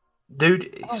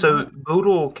 Dude, so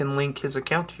Boodle can link his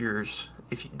account to yours.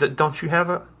 If you, don't you have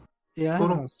it? Yeah,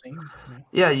 Boodle? I haven't seen it.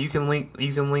 Yeah, you can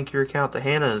link your account to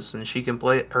Hannah's, and she can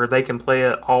play it, or they can play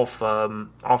it off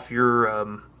your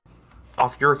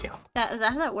account. Is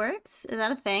that how that works? Is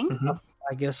that a thing? Mm-hmm.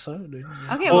 I guess so, dude.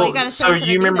 Okay, well you gotta show us how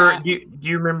to do that. Do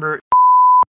you remember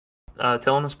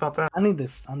telling us about that? I need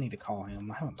to call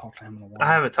him. I haven't talked to him in a while. I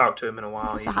haven't talked to him in a while.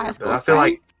 Is this a either, high school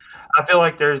I feel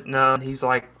like there's no. He's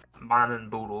like mine and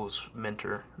Boodle's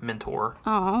mentor.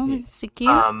 Oh, is he cute?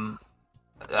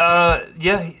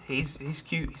 Yeah, he's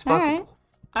cute. He's fuckable.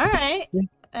 All right.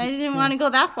 I didn't want to go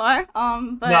that far.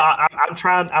 But no, I'm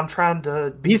trying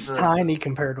to be. He's tiny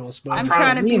compared to us, but I'm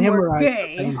trying to be and him more are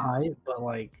gay. the same height. But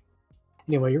like,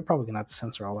 anyway, you're probably gonna have to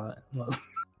censor all that.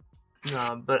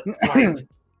 No, but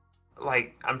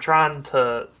like I'm trying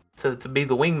to be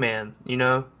the wingman. You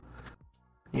know,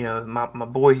 my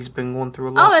boy. He's been going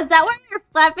through a lot. Oh, is that why you're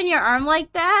flapping your arm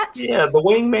like that? Yeah, the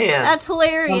wingman. That's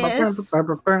hilarious.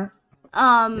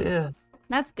 Yeah.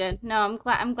 That's good. No,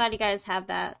 I'm glad you guys have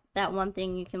that one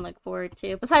thing you can look forward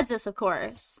to. Besides this, of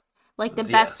course. Like the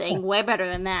best thing, way better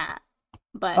than that.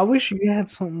 But I wish you had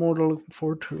something more to look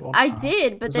forward to. I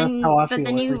did, but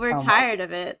then you were tired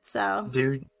of it, so.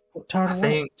 Dude, tired of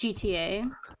what?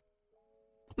 GTA.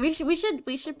 We should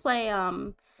play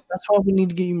That's why we need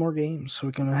to get you more games so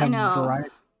we can have variety.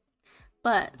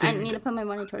 But Dude, I need to put my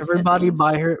money towards Everybody good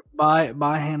things.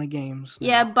 buy Hannah games. now.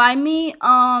 Yeah, buy me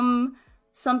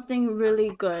something really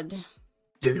good.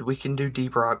 Dude, we can do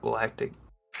Deep Rock Galactic.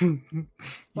 You can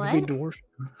What? be dwarf.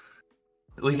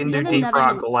 We can Is do that Deep another-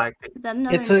 Rock Galactic. Is that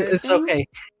another It's nerd thing? okay.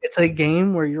 It's a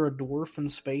game where you're a dwarf in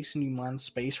space and you mine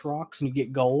space rocks and you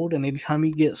get gold. And anytime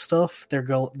you get stuff, they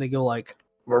go like,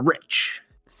 "We're rich."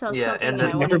 So Yeah, something and that I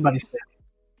then want. Everybody's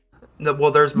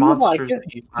Well, there's You would like monsters. it.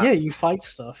 That you find. Yeah, you fight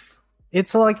stuff.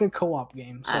 It's like a co-op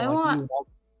game. So I like, want- you would all-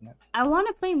 I want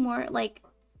to play more like.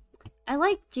 I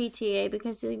like GTA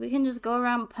because we can just go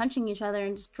around punching each other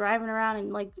and just driving around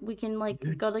and like we can like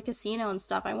go to the casino and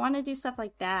stuff. I want to do stuff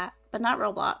like that, but not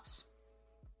Roblox.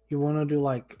 you want to do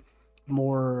like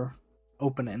more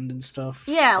open-ended stuff.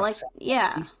 Yeah,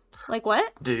 like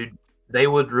what? Dude, they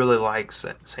would really like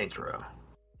Saints Row.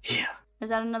 Yeah, Is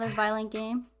that another violent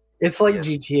game? it's like Yes.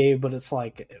 GTA, but it's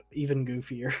like even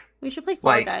goofier. We should play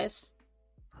Fall Like- Guys.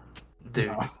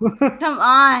 Dude, Come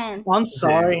on. I'm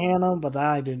sorry, Dude. Hannah, but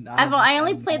I didn't. I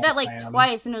only played that like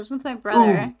twice, and it was with my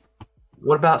brother.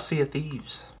 what about Sea of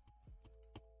Thieves?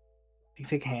 You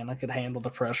think Hannah could handle the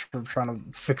pressure of trying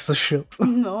to fix the ship?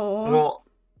 No. Well,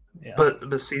 Yeah.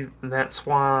 but see, that's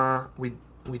why we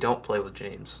don't play with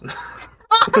James.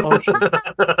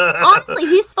 Honestly,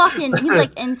 he's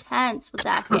like intense with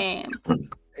that game.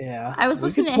 Yeah. I was We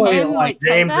listening could to play it him like play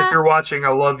James, if that. you're watching, I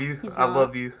love you. He's I not.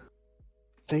 love you.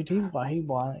 He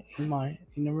might.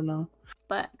 You never know.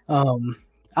 But I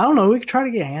don't know. We could try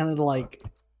to get Hannah to like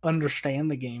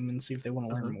understand the game and see if they want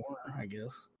to learn more. I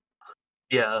guess.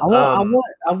 Yeah. I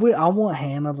want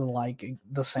Hannah to like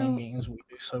the same So- games we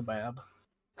do so bad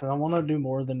because I want to do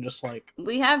more than just like.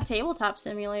 we have Tabletop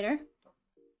Simulator.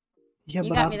 Yeah, You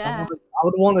but got me that. I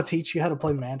would want to teach you how to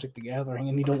play Magic the Gathering,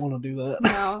 and you don't want to do that.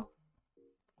 No.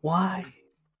 Why?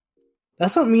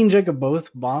 That's something me and Jacob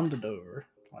both bonded over.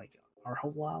 Like our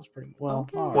whole lives, pretty well.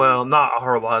 Okay. all right. Well, not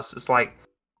our loss. It's like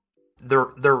the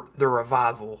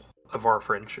revival of our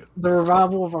friendship. The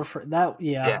revival of our friend.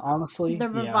 Yeah. Honestly, The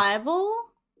yeah. revival?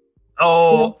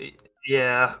 Oh,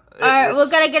 yeah. Alright, we're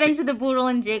It's- gonna get into the Boodle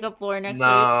and Jacob lore next week.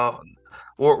 No,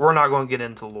 we're not going to get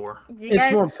into lore. Did you It's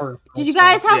guys, more personal. did you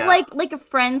guys stuff. have Yeah. like a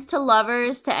friends to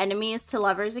lovers to enemies to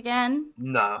lovers again?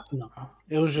 No. No,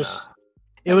 it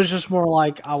was just more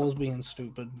like I was being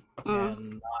stupid Mm.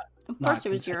 and Of not course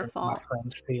it was your considering my fault.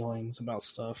 friends' feelings about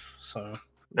stuff. So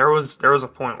There was a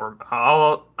point where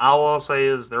all I'll say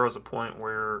is there was a point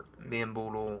where me and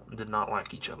Boodle did not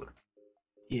like each other,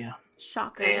 yeah,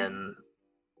 Shocker. and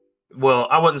well,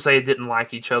 I wouldn't say didn't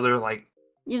like each other. Like,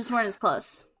 You just weren't as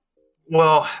close.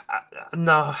 well,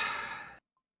 no.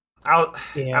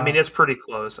 yeah. I mean, it's pretty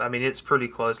close.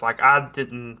 Like, I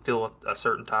didn't feel a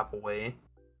certain type of way,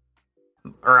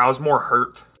 or I was more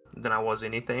hurt than I was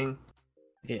anything.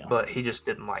 yeah. But he just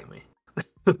didn't like me.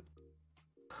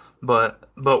 but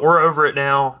we're over it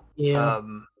now. Yeah.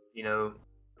 You know,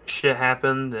 shit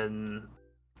happened, and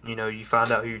you know, you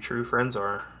find out who your true friends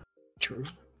are. True.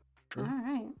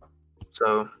 Alright.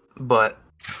 So, but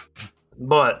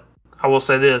I will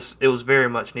say this: it was very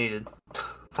much needed.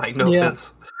 Like, no Yeah.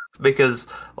 offense, because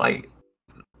like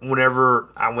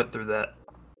whenever I went through that,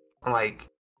 like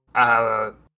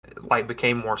I like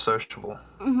became more sociable.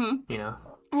 Mm-hmm. You know,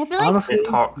 I feel like Honestly, and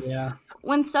talk. yeah.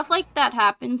 when stuff like that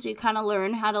happens, you kind of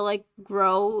learn how to like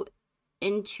grow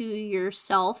into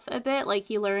yourself a bit. Like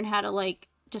you learn how to like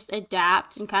just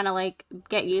adapt and kind of like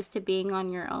get used to being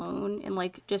on your own and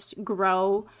like just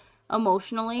grow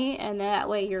emotionally, and that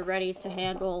way you're ready to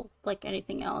handle like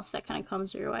anything else that kind of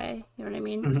comes your way. You know what I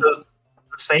mean? Mhm. The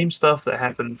same stuff that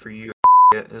happened for you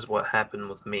is what happened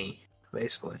with me,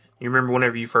 basically. You remember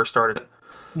whenever you first started,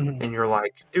 Mhm. and you're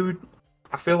like, dude,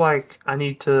 I feel like I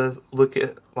need to look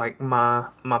at like my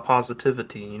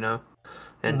positivity, you know,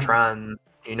 and Mhm. try and,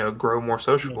 you know, grow more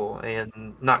sociable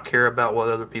and not care about what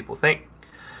other people think.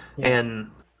 Yeah.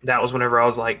 And that was whenever I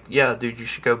was like, yeah, dude, you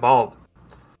should go bald.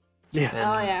 Yeah. And,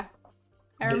 Oh yeah,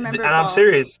 I remember. and I'm Paul.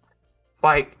 serious.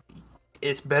 Like,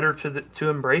 it's better to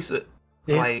embrace it.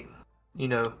 Yeah. Like, you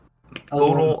know, That was one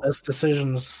of Boodle, the best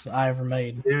decisions I ever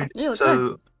made. dude. Ew,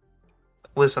 So,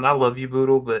 listen, I love you,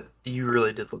 Boodle, but you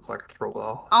really did look like a troll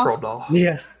doll. Also- Troll doll.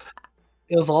 Yeah.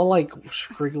 It was all like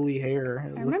squiggly hair. It I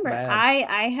looked remember.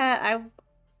 bad.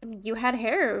 You had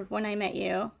hair when I met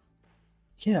you.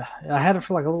 Yeah, I had it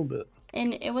for like a little bit.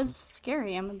 And it was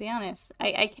scary, I'm gonna be honest.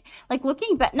 I like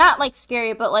looking back, not like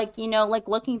scary, but like, you know, like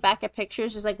looking back at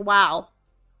pictures is like, wow.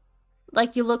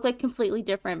 Like you look like completely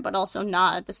different, but also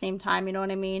not at the same time, you know what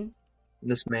I mean?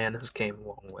 This man has came a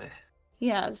long way.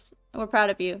 Yes. We're proud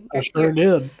of you. I sure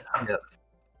did.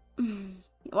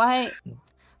 Why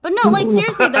But no, like,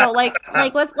 seriously, though, like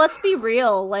let's be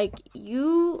real. Like,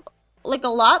 a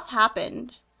lot's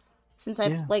happened since I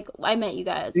met you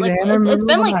guys. Dude, like, it's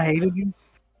been, like, I hated you?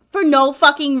 For no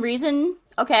fucking reason,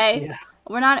 okay? Yeah.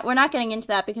 We're not getting into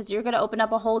that because you're gonna open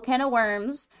up a whole can of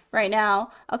worms right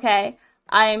now, okay?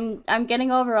 I'm getting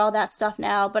over all that stuff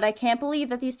now, but I can't believe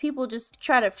that these people just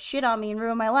try to shit on me and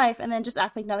ruin my life and then just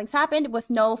act like nothing's happened with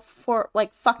no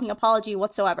fucking apology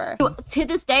whatsoever. To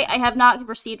this day, I have not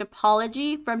received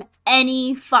apology from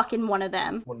any fucking one of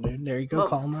them. Well, dude, there you go.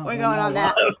 Call them out. We're going on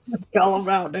that. Call them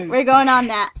out, dude. We're going on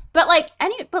that. But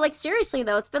seriously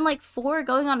though, it's been like 4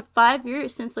 going on 5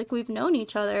 years since like we've known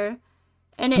each other.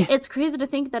 And it's crazy to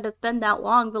think that it's been that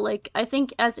long, but, like, I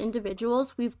think as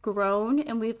individuals, we've grown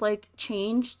and we've, like,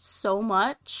 changed so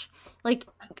much, like,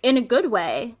 in a good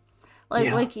way.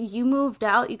 Like, you moved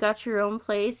out, you got your own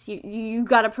place, you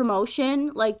got a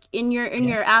promotion, like, and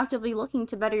you're actively looking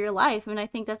to better your life, and I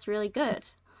think that's really good.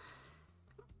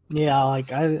 Yeah,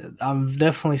 like, I've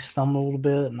definitely stumbled a little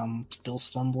bit, and I'm still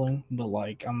stumbling, but,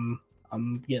 like,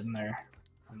 I'm getting there.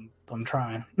 I'm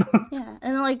trying. Yeah,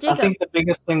 and like Jacob, I think the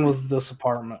biggest thing was this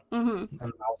apartment, and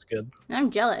that was good. And I'm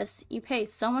jealous. You pay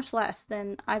so much less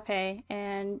than I pay,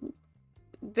 and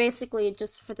basically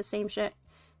just for the same shit.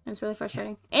 And it's really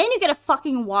frustrating. And you get a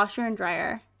fucking washer and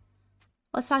dryer.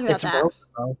 Let's talk about that. Broken,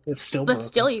 bro. It's still broken. But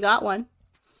still, you got one.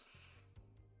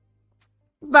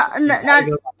 But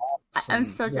I'm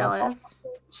so jealous.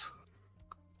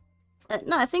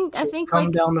 No, I think come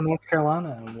like, down to North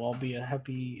Carolina and we'll all be a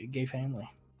happy gay family.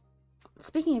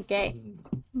 Speaking of gay,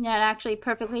 yeah, it actually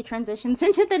perfectly transitions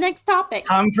into the next topic.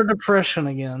 Time for depression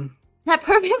again. That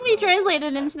perfectly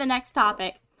translated into the next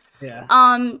topic. Yeah.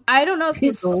 I don't know if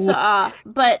you saw,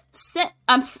 but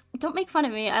don't make fun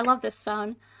of me. I love this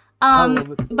phone.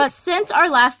 But since our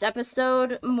last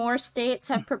episode, more states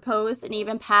have proposed and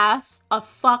even passed a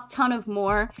fuck ton of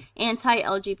more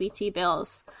anti-LGBT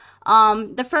bills.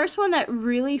 The first one that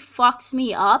really fucks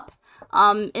me up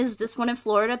is this one in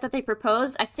Florida that they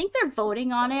proposed. I think they're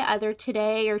voting on it either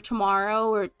today or tomorrow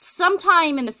or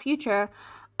sometime in the future.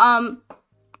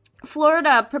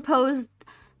 Florida proposed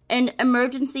an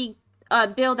emergency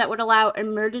bill that would allow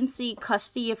emergency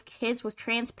custody of kids with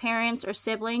trans parents or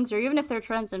siblings, or even if they're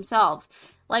trans themselves.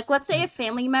 Like, let's say a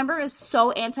family member is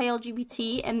so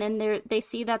anti-LGBT, and then they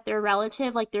see that their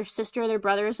relative, like their sister or their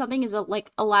brother or something, is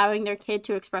like allowing their kid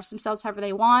to express themselves however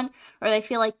they want, or they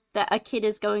feel like that a kid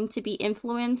is going to be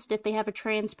influenced if they have a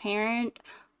trans parent,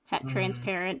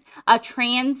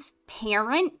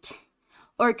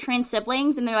 or trans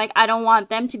siblings, and they're like, I don't want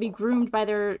them to be groomed by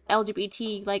their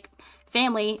LGBT like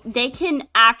family. They can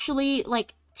actually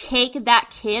like take that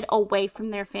kid away from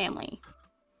their family.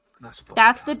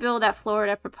 That's the bill that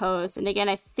Florida proposed, and again,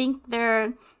 I think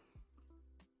they're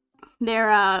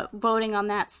voting on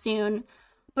that soon.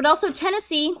 But also,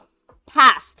 Tennessee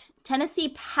passed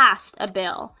a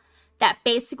bill that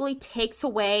basically takes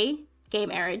away gay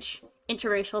marriage,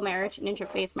 interracial marriage, and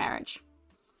interfaith marriage.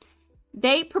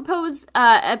 They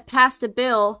passed a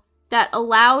bill that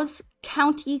allows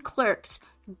county clerks,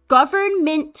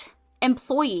 government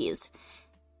employees,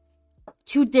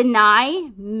 to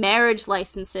deny marriage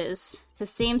licenses to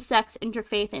same-sex,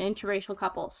 interfaith, and interracial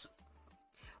couples.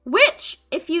 Which,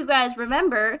 if you guys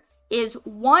remember, is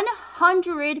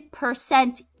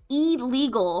 100%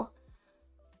 illegal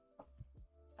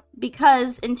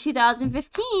because in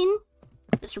 2015,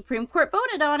 the Supreme Court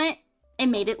voted on it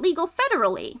and made it legal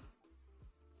federally.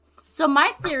 So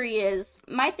my theory is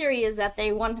that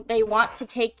they want to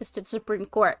take this to the Supreme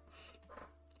Court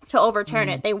to overturn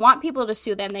it. They want people to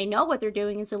sue them. They know what they're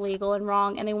doing is illegal and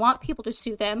wrong, and they want people to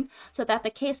sue them so that the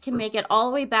case can make it all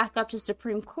the way back up to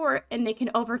Supreme Court, and they can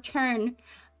overturn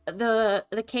the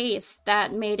case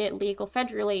that made it legal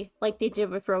federally, like they did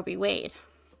with Roe v. Wade.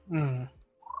 And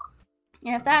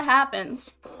if that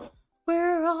happens,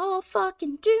 we're all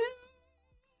fucking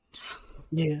doomed.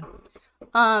 Yeah.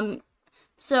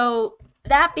 So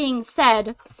that being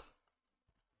said,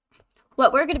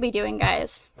 what we're going to be doing,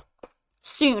 guys,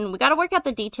 soon, we got to work out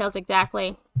the details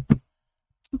exactly,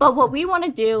 but what we want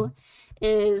to do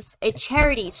is a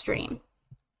charity stream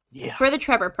for the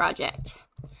Trevor Project.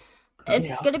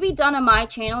 It's going to be done on my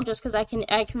channel just because I can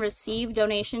receive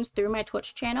donations through my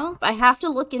Twitch channel. I have to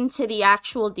look into the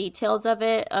actual details of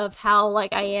it, of how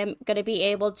like I am going to be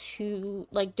able to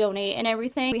like donate and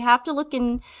everything. We have to look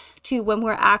into when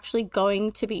we're actually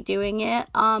going to be doing it.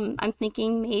 I'm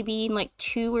thinking maybe in like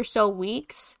 2 or so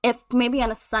weeks. If maybe on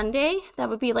a Sunday, that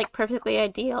would be like perfectly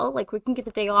ideal. Like we can get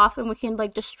the day off and we can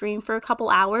like just stream for a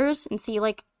couple hours and see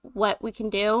like what we can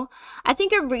do. I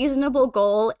think a reasonable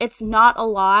goal, it's not a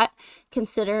lot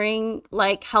considering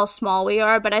like how small we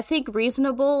are, but I think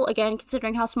reasonable, again,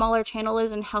 considering how small our channel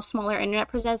is and how small our internet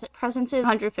presence is,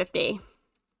 150.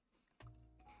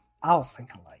 I was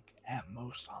thinking like at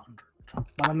most 100.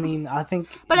 But I mean, I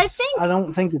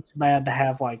don't think it's bad to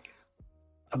have like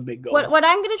a big goal. What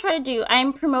I'm going to try to do,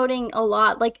 I'm promoting a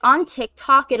lot. Like on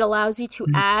TikTok, it allows you to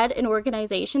add an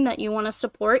organization that you want to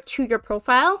support to your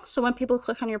profile. So when people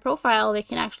click on your profile, they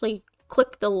can actually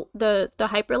click the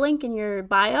hyperlink in your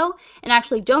bio and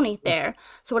actually donate there.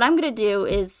 So what I'm going to do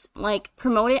is like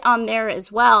promote it on there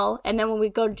as well. And then when we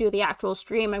go to do the actual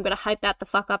stream, I'm going to hype that the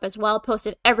fuck up as well. Post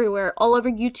it everywhere, all over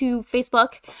YouTube,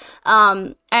 Facebook.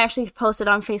 I actually posted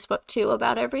on Facebook too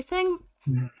about everything.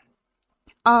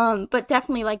 But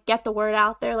definitely like get the word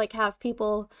out there, like have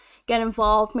people get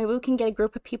involved. Maybe we can get a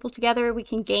group of people together. We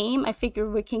can game. I figure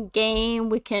we can game.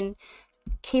 We can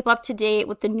keep up to date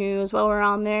with the news while we're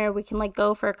on there. We can like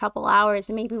go for a couple hours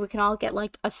and maybe we can all get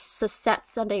like a set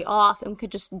Sunday off and we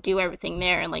could just do everything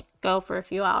there and like go for a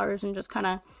few hours and just kind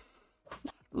of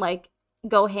like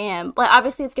go ham. Like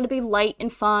obviously it's going to be light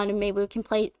and fun and maybe we can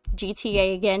play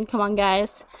GTA again. Come on,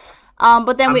 guys.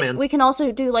 But then we can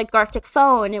also do like Gartic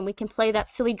Phone and we can play that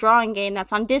silly drawing game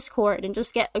that's on Discord and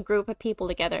just get a group of people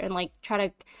together and like try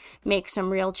to make some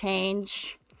real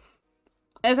change.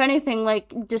 If anything,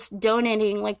 like just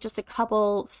donating like just a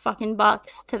couple fucking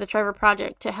bucks to the Trevor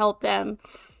Project to help them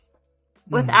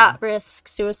with at-risk,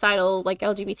 suicidal, like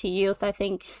LGBT youth, I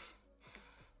think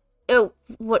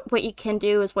what you can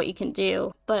do is what you can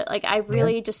do. But like I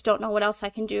really just don't know what else I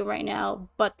can do right now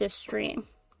but this stream.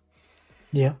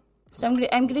 Yeah. So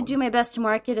I'm gonna do my best to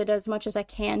market it as much as I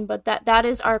can, but that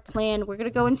is our plan. We're gonna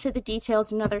go into the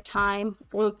details another time.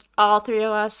 All three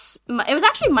of us. It was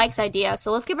actually Mike's idea,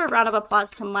 so let's give a round of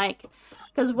applause to Mike,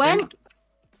 because when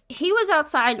he was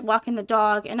outside walking the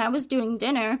dog and I was doing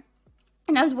dinner,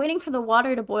 and I was waiting for the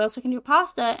water to boil so I can do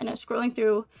pasta, and I was scrolling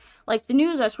through like the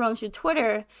news. I was scrolling through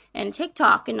Twitter and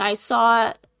TikTok, and I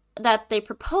saw that they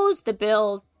proposed the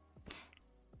bill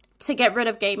to get rid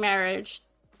of gay marriage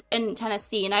in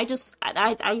Tennessee, and I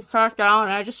sat down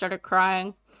and I just started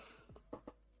crying.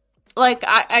 Like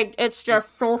it's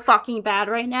just so fucking bad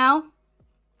right now,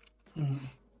 and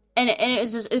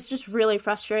it's just really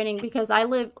frustrating because I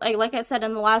live like I said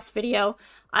in the last video,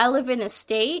 I live in a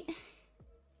state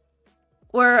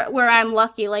where I'm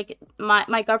lucky. Like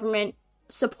my government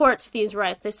supports these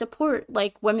rights. They support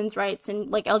like women's rights and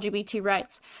like LGBT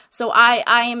rights. So I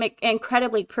am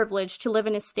incredibly privileged to live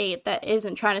in a state that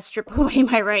isn't trying to strip away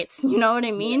my rights. You know what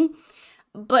I mean? Yeah.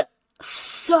 But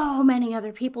so many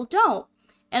other people don't.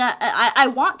 And I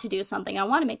want to do something. I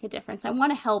want to make a difference. I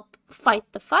want to help fight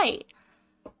the fight.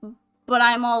 But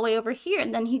I'm all the way over here.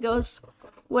 And then he goes,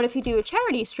 what if you do a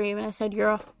charity stream? And I said,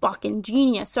 you're a fucking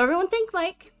genius. So everyone think,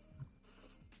 Mike.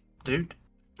 Dude.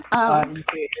 You can't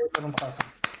hear what I'm talking.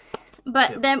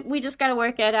 But then we just gotta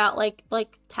work it out, like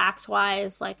tax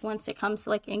wise, like once it comes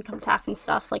to like income tax and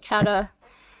stuff, like how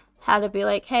to be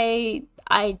like, hey,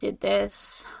 I did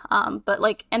this, but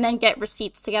like, and then get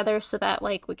receipts together so that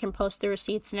like we can post the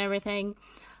receipts and everything.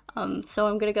 So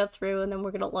I'm gonna go through and then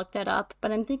we're gonna look that up.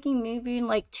 But I'm thinking maybe in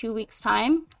like 2 weeks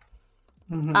time,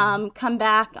 come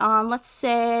back on, let's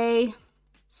say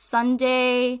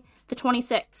Sunday the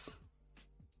 26th.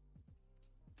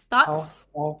 Thoughts?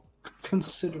 I'll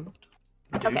consider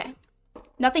it. Okay.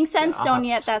 Nothing set in stone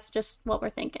yet. That's just what we're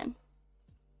thinking.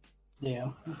 Yeah.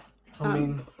 I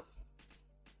mean,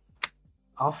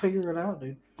 I'll figure it out,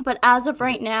 dude. But as of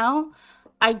right now,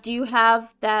 I do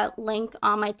have that link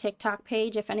on my TikTok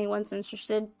page if anyone's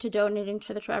interested to donating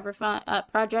to the Trevor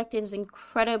Project. It is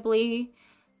incredibly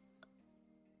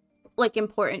like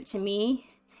important to me,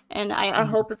 and I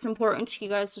hope it's important to you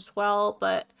guys as well.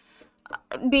 But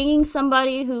being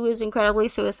somebody who is incredibly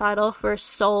suicidal for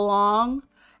so long,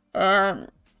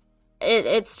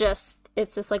 it's just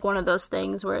like one of those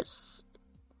things where it's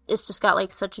just got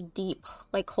like such a deep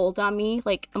like hold on me,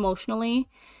 like emotionally,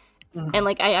 and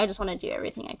like I just want to do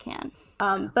everything I can.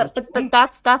 But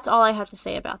that's all I have to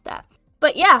say about that.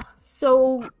 But yeah,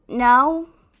 so now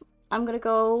I'm gonna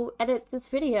go edit this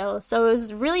video. So it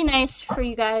was really nice for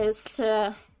you guys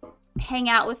to hang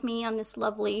out with me on this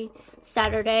lovely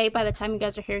Saturday. By the time you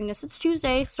guys are hearing this, it's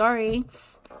Tuesday. Sorry.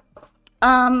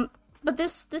 But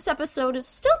this episode is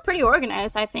still pretty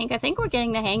organized, I think. I think we're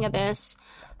getting the hang of this.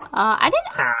 I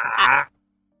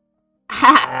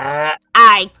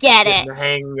get it. The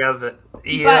hang of it.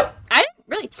 Yeah. But I didn't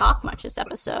really talk much this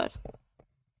episode.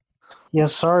 Yeah,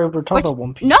 sorry, we're talking about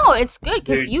One Piece. No, it's good,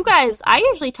 because you guys, I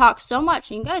usually talk so much,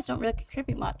 and you guys don't really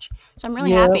contribute much. So I'm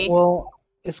really happy. Well,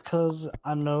 It's because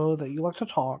I know that you like to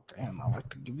talk, and I like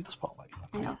to give you the spotlight.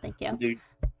 I know, thank you. Dude,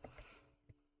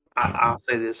 I'll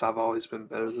say this: I've always been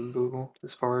better than Google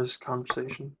as far as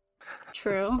conversation.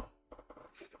 True.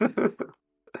 Because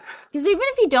even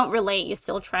if you don't relate, you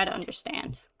still try to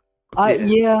understand.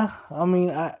 Yeah. I mean,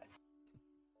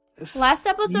 last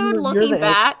episode, looking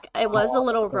back, it was a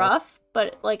little rough,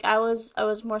 but like I was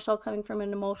more so coming from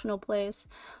an emotional place.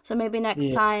 So maybe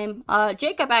next time,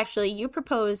 Jacob, actually, you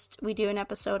proposed we do an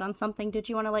episode on something. Did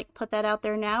you want to like put that out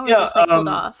there now, or just like hold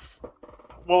off?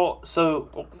 Well,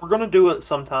 so we're gonna do it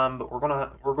sometime, but we're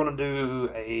gonna do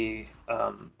a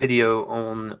video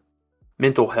on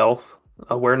mental health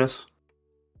awareness.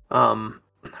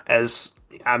 As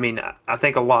I mean, I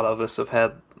think a lot of us have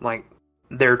had like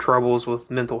their troubles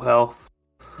with mental health.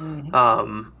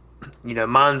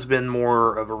 Mm-hmm. Mine's been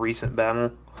more of a recent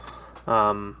battle.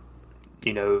 I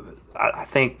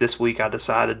think this week I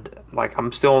decided, like,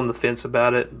 I'm still on the fence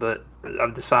about it, but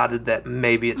I've decided that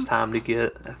maybe it's time to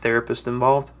get a therapist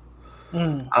involved.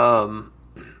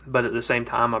 But at the same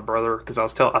time, my brother, because I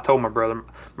told my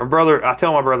brother, I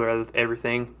tell my brother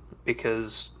everything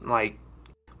because, like,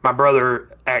 my brother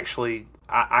actually,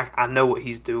 I know what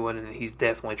he's doing, and he's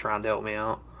definitely trying to help me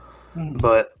out.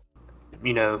 But,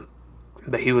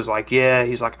 but he was like,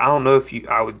 he's like, I don't know if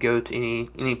I would go to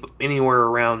anywhere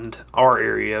around our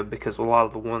area because a lot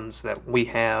of the ones that we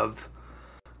have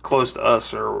close to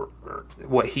us are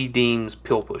what he deems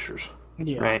pill pushers,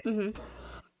 right? Mm-hmm.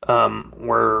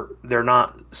 Where they're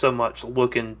not so much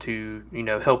looking to,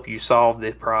 help you solve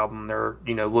the problem. They're,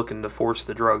 looking to force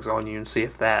the drugs on you and see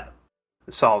if that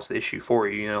solves the issue for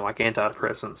you, like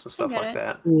antidepressants and stuff like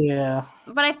that. Yeah.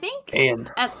 But I think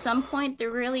at some point there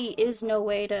really is no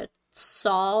way to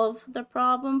solve the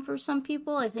problem for some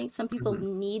people. I think some people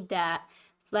need that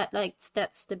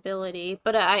stability.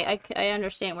 But I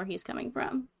understand where he's coming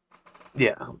from.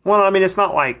 Yeah. Well, I mean, it's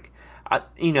not like,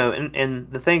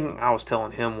 and the thing I was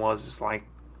telling him was, it's like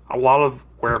a lot of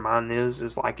where mine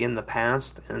is like in the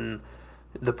past, and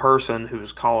the person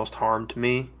who's caused harm to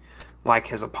me, like,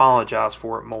 has apologized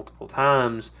for it multiple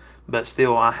times, but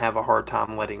still I have a hard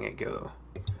time letting it go.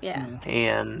 Yeah.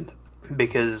 And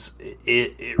because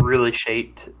it really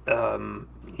shaped, throughout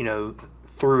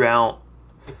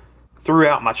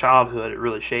my childhood, it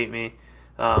really shaped me,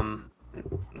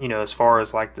 as far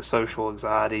as like the social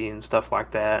anxiety and stuff like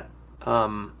that.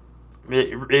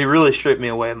 It really stripped me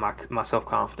away of my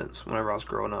self-confidence whenever I was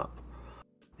growing up.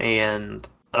 And,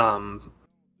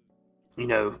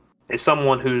 as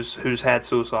someone who's had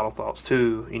suicidal thoughts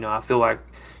too, I feel like,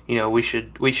 we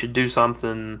should do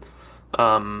something,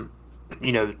 to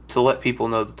let people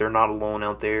know that they're not alone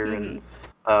out there. And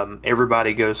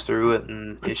everybody goes through it,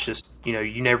 and it's just,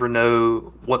 you never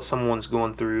know what someone's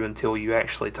going through until you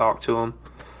actually talk to them.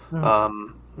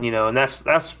 And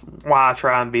that's why I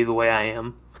try and be the way I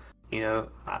am.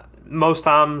 Most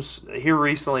times here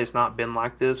recently it's not been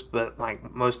like this, but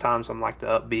like most times I'm like the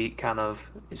upbeat kind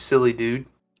of silly dude.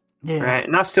 Yeah. Right.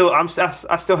 And I still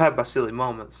have my silly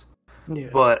moments. Yeah.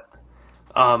 But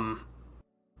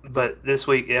this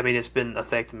week, I mean, it's been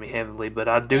affecting me heavily, but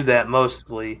I do that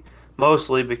mostly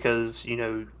because,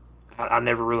 I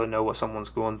never really know what someone's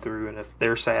going through, and if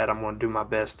they're sad, I'm going to do my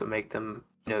best to make them,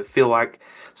 feel like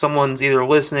someone's either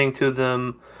listening to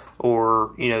them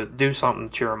or, do something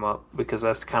to cheer them up, because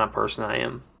that's the kind of person I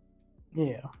am.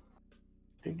 Yeah.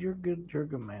 Dude, you're good. You're a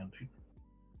good man, dude.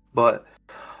 But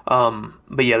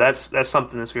yeah, that's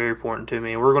something that's very important to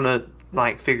me. We're going to,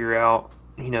 like, figure out,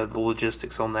 the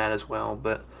logistics on that as well.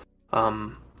 But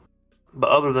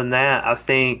other than that, I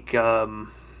think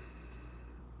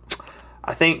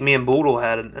me and Boodle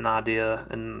had an idea,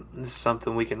 and this is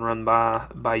something we can run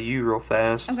by you real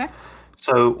fast. Okay.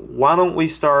 So why don't we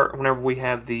start whenever we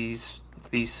have these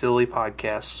silly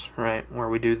podcasts, right, where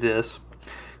we do this,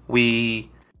 we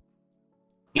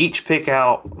each pick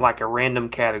out like a random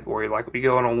category, like we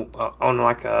go on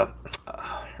like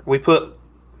we put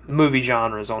movie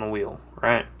genres on a wheel,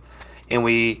 right, and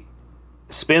we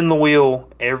spin the wheel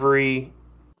every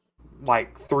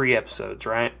like 3 episodes,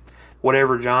 right?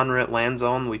 Whatever genre it lands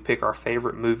on, we pick our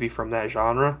favorite movie from that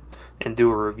genre and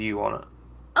do a review on it.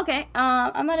 Okay,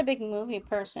 I'm not a big movie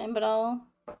person, but I'm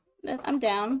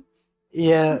down.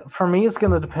 Yeah, for me, it's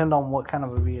going to depend on what kind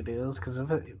of movie it is, because if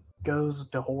it goes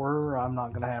to horror, I'm not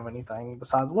going to have anything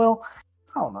besides, well,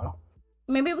 I don't know.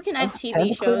 Maybe we can add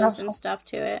TV shows and stuff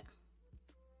to it.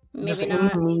 Maybe just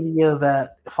not. Any media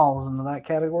that falls into that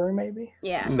category, maybe?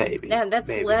 Yeah. Maybe. Yeah,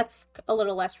 that's a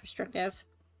little less restrictive.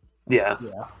 Yeah.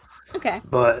 Yeah. Okay.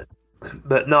 But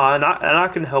no, and I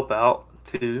can help out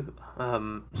too.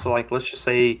 So like, let's just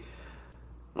say,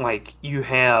 like, you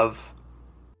have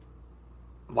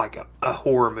like a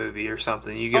horror movie or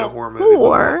something. You get a horror movie,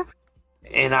 Horror.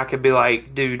 and I could be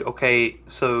like, dude, okay,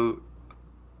 so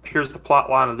here's the plot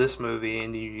line of this movie,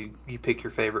 and you pick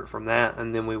your favorite from that,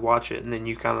 and then we watch it, and then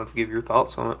you kind of give your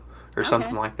thoughts on it or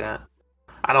something like that.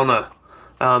 I don't know.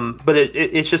 But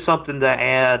it's just something to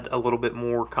add a little bit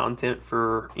more content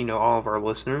for, all of our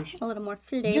listeners. A little more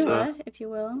flavor, if you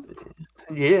will.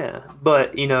 Yeah,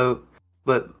 but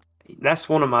that's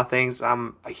one of my things.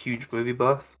 I'm a huge movie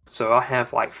buff, so I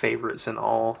have like favorites in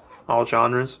all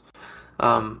genres.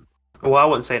 Well, I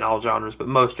wouldn't say in all genres, but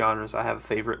most genres I have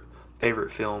a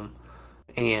favorite film,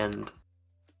 and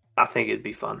I think it'd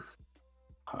be fun.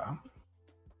 All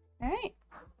right.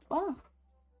 Wow.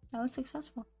 That was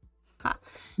successful. Huh.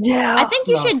 Yeah. I think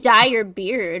you should dye your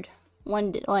beard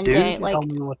one day. Like, tell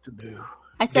me what to do.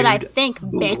 I said, I think,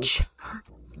 bitch.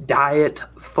 Dye it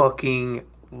fucking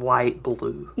light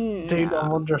blue. Dude, I'm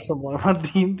gonna dress up like my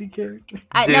D&D character.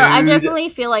 I definitely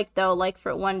feel like, though, like,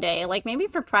 for one day, like, maybe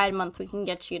for Pride Month, we can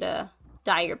get you to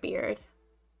dye your beard.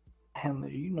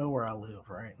 Henry, you know where I live,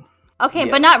 right? Okay,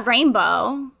 but not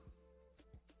rainbow.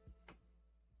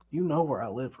 You know where I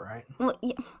live, right? Well,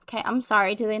 yeah, okay, I'm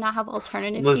sorry. Do they not have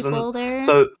alternative people there?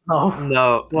 So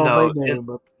no. Well, they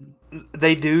do,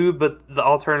 they do, but the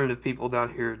alternative people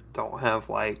down here don't have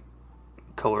like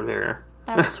colored hair.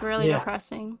 That's really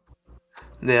depressing.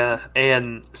 Yeah,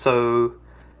 and so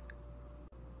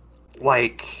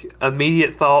like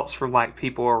immediate thoughts from like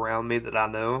people around me that I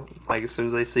know, like as soon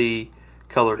as they see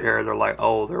colored hair, they're like,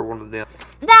 "Oh, they're one of them."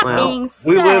 Being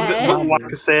said, like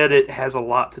I said, it has a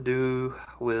lot to do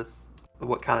with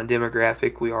what kind of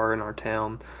demographic we are in our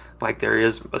town. Like there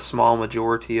is a small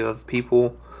majority of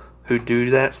people who do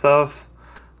that stuff,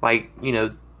 like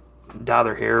dye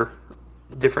their hair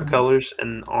different colors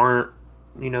and aren't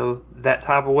that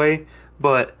type of way.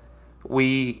 But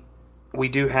we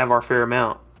do have our fair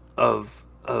amount of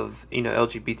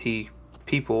LGBT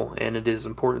people, and it is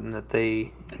important that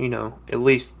they at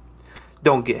least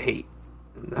don't get hate.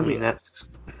 I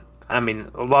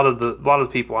mean a lot of the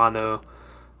people I know,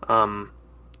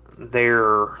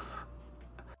 they're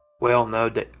I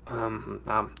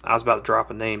was about to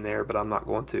drop a name there, but I'm not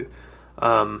going to.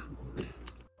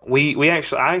 We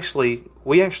actually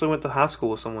went to high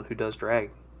school with someone who does drag.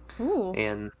 Ooh.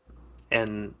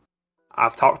 and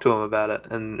I've talked to him about it,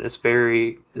 and it's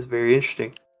very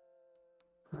interesting,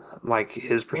 like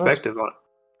his perspective on it.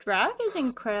 Drag is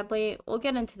incredibly... We'll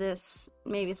get into this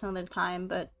maybe some other time,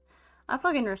 but I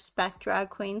fucking respect drag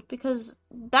queens because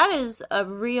that is a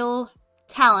real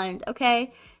talent,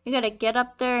 okay? You gotta get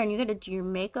up there and you gotta do your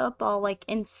makeup all, like,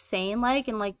 insane, like,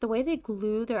 and, like, the way they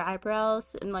glue their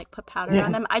eyebrows and, like, put powder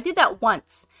on them. I did that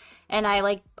once, and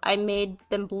I made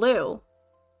them blue.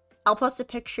 I'll post a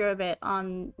picture of it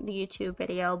on the YouTube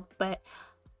video, but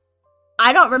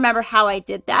I don't remember how I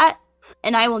did that.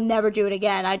 And I will never do it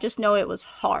again. I just know it was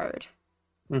hard.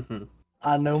 Mm-hmm.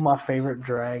 I know my favorite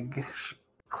drag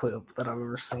clip that I've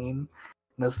ever seen.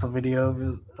 And it's the video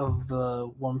of the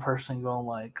one person going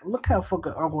like, "Look how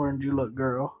fucking orange you look,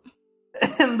 girl."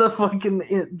 And the fucking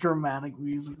dramatic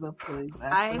music that plays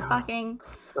after.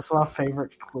 That's my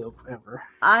favorite clip ever.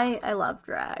 I love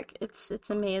drag. It's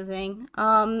amazing.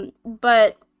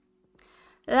 But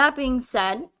that being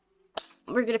said,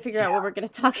 we're going to figure out what we're going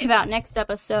to talk about next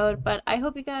episode, but I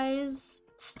hope you guys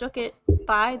stuck it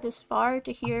by this far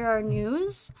to hear our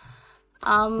news.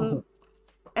 And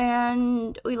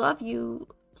we love you.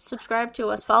 Subscribe to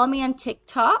us. Follow me on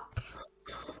TikTok.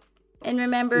 And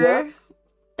remember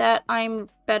that I'm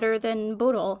better than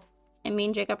Boodle, and me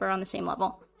and Jacob are on the same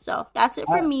level. So that's it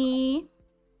for me.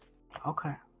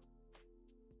 Okay.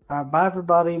 Bye,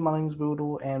 everybody. My name's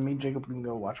Boodle, and me and Jacob can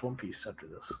go watch One Piece after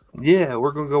this. Yeah,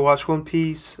 we're gonna go watch One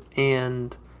Piece,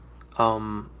 and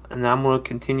I'm gonna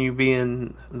continue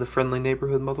being the friendly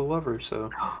neighborhood mother lover. So,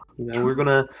 we're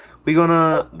gonna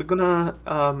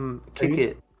kick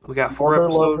it. We got 4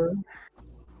 episodes.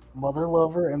 Mother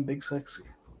lover, and big sexy.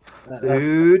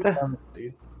 Dude.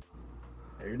 Dude.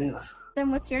 There it is. Then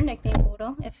what's your nickname,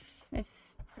 Boodle? If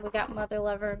we got mother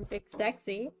lover and big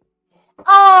sexy.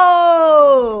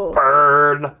 Oh!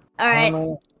 Bird. All right.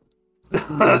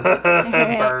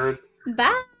 Bird.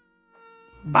 Bye.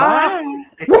 Bye.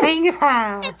 It's hanging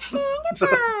time. It's hanging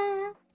time.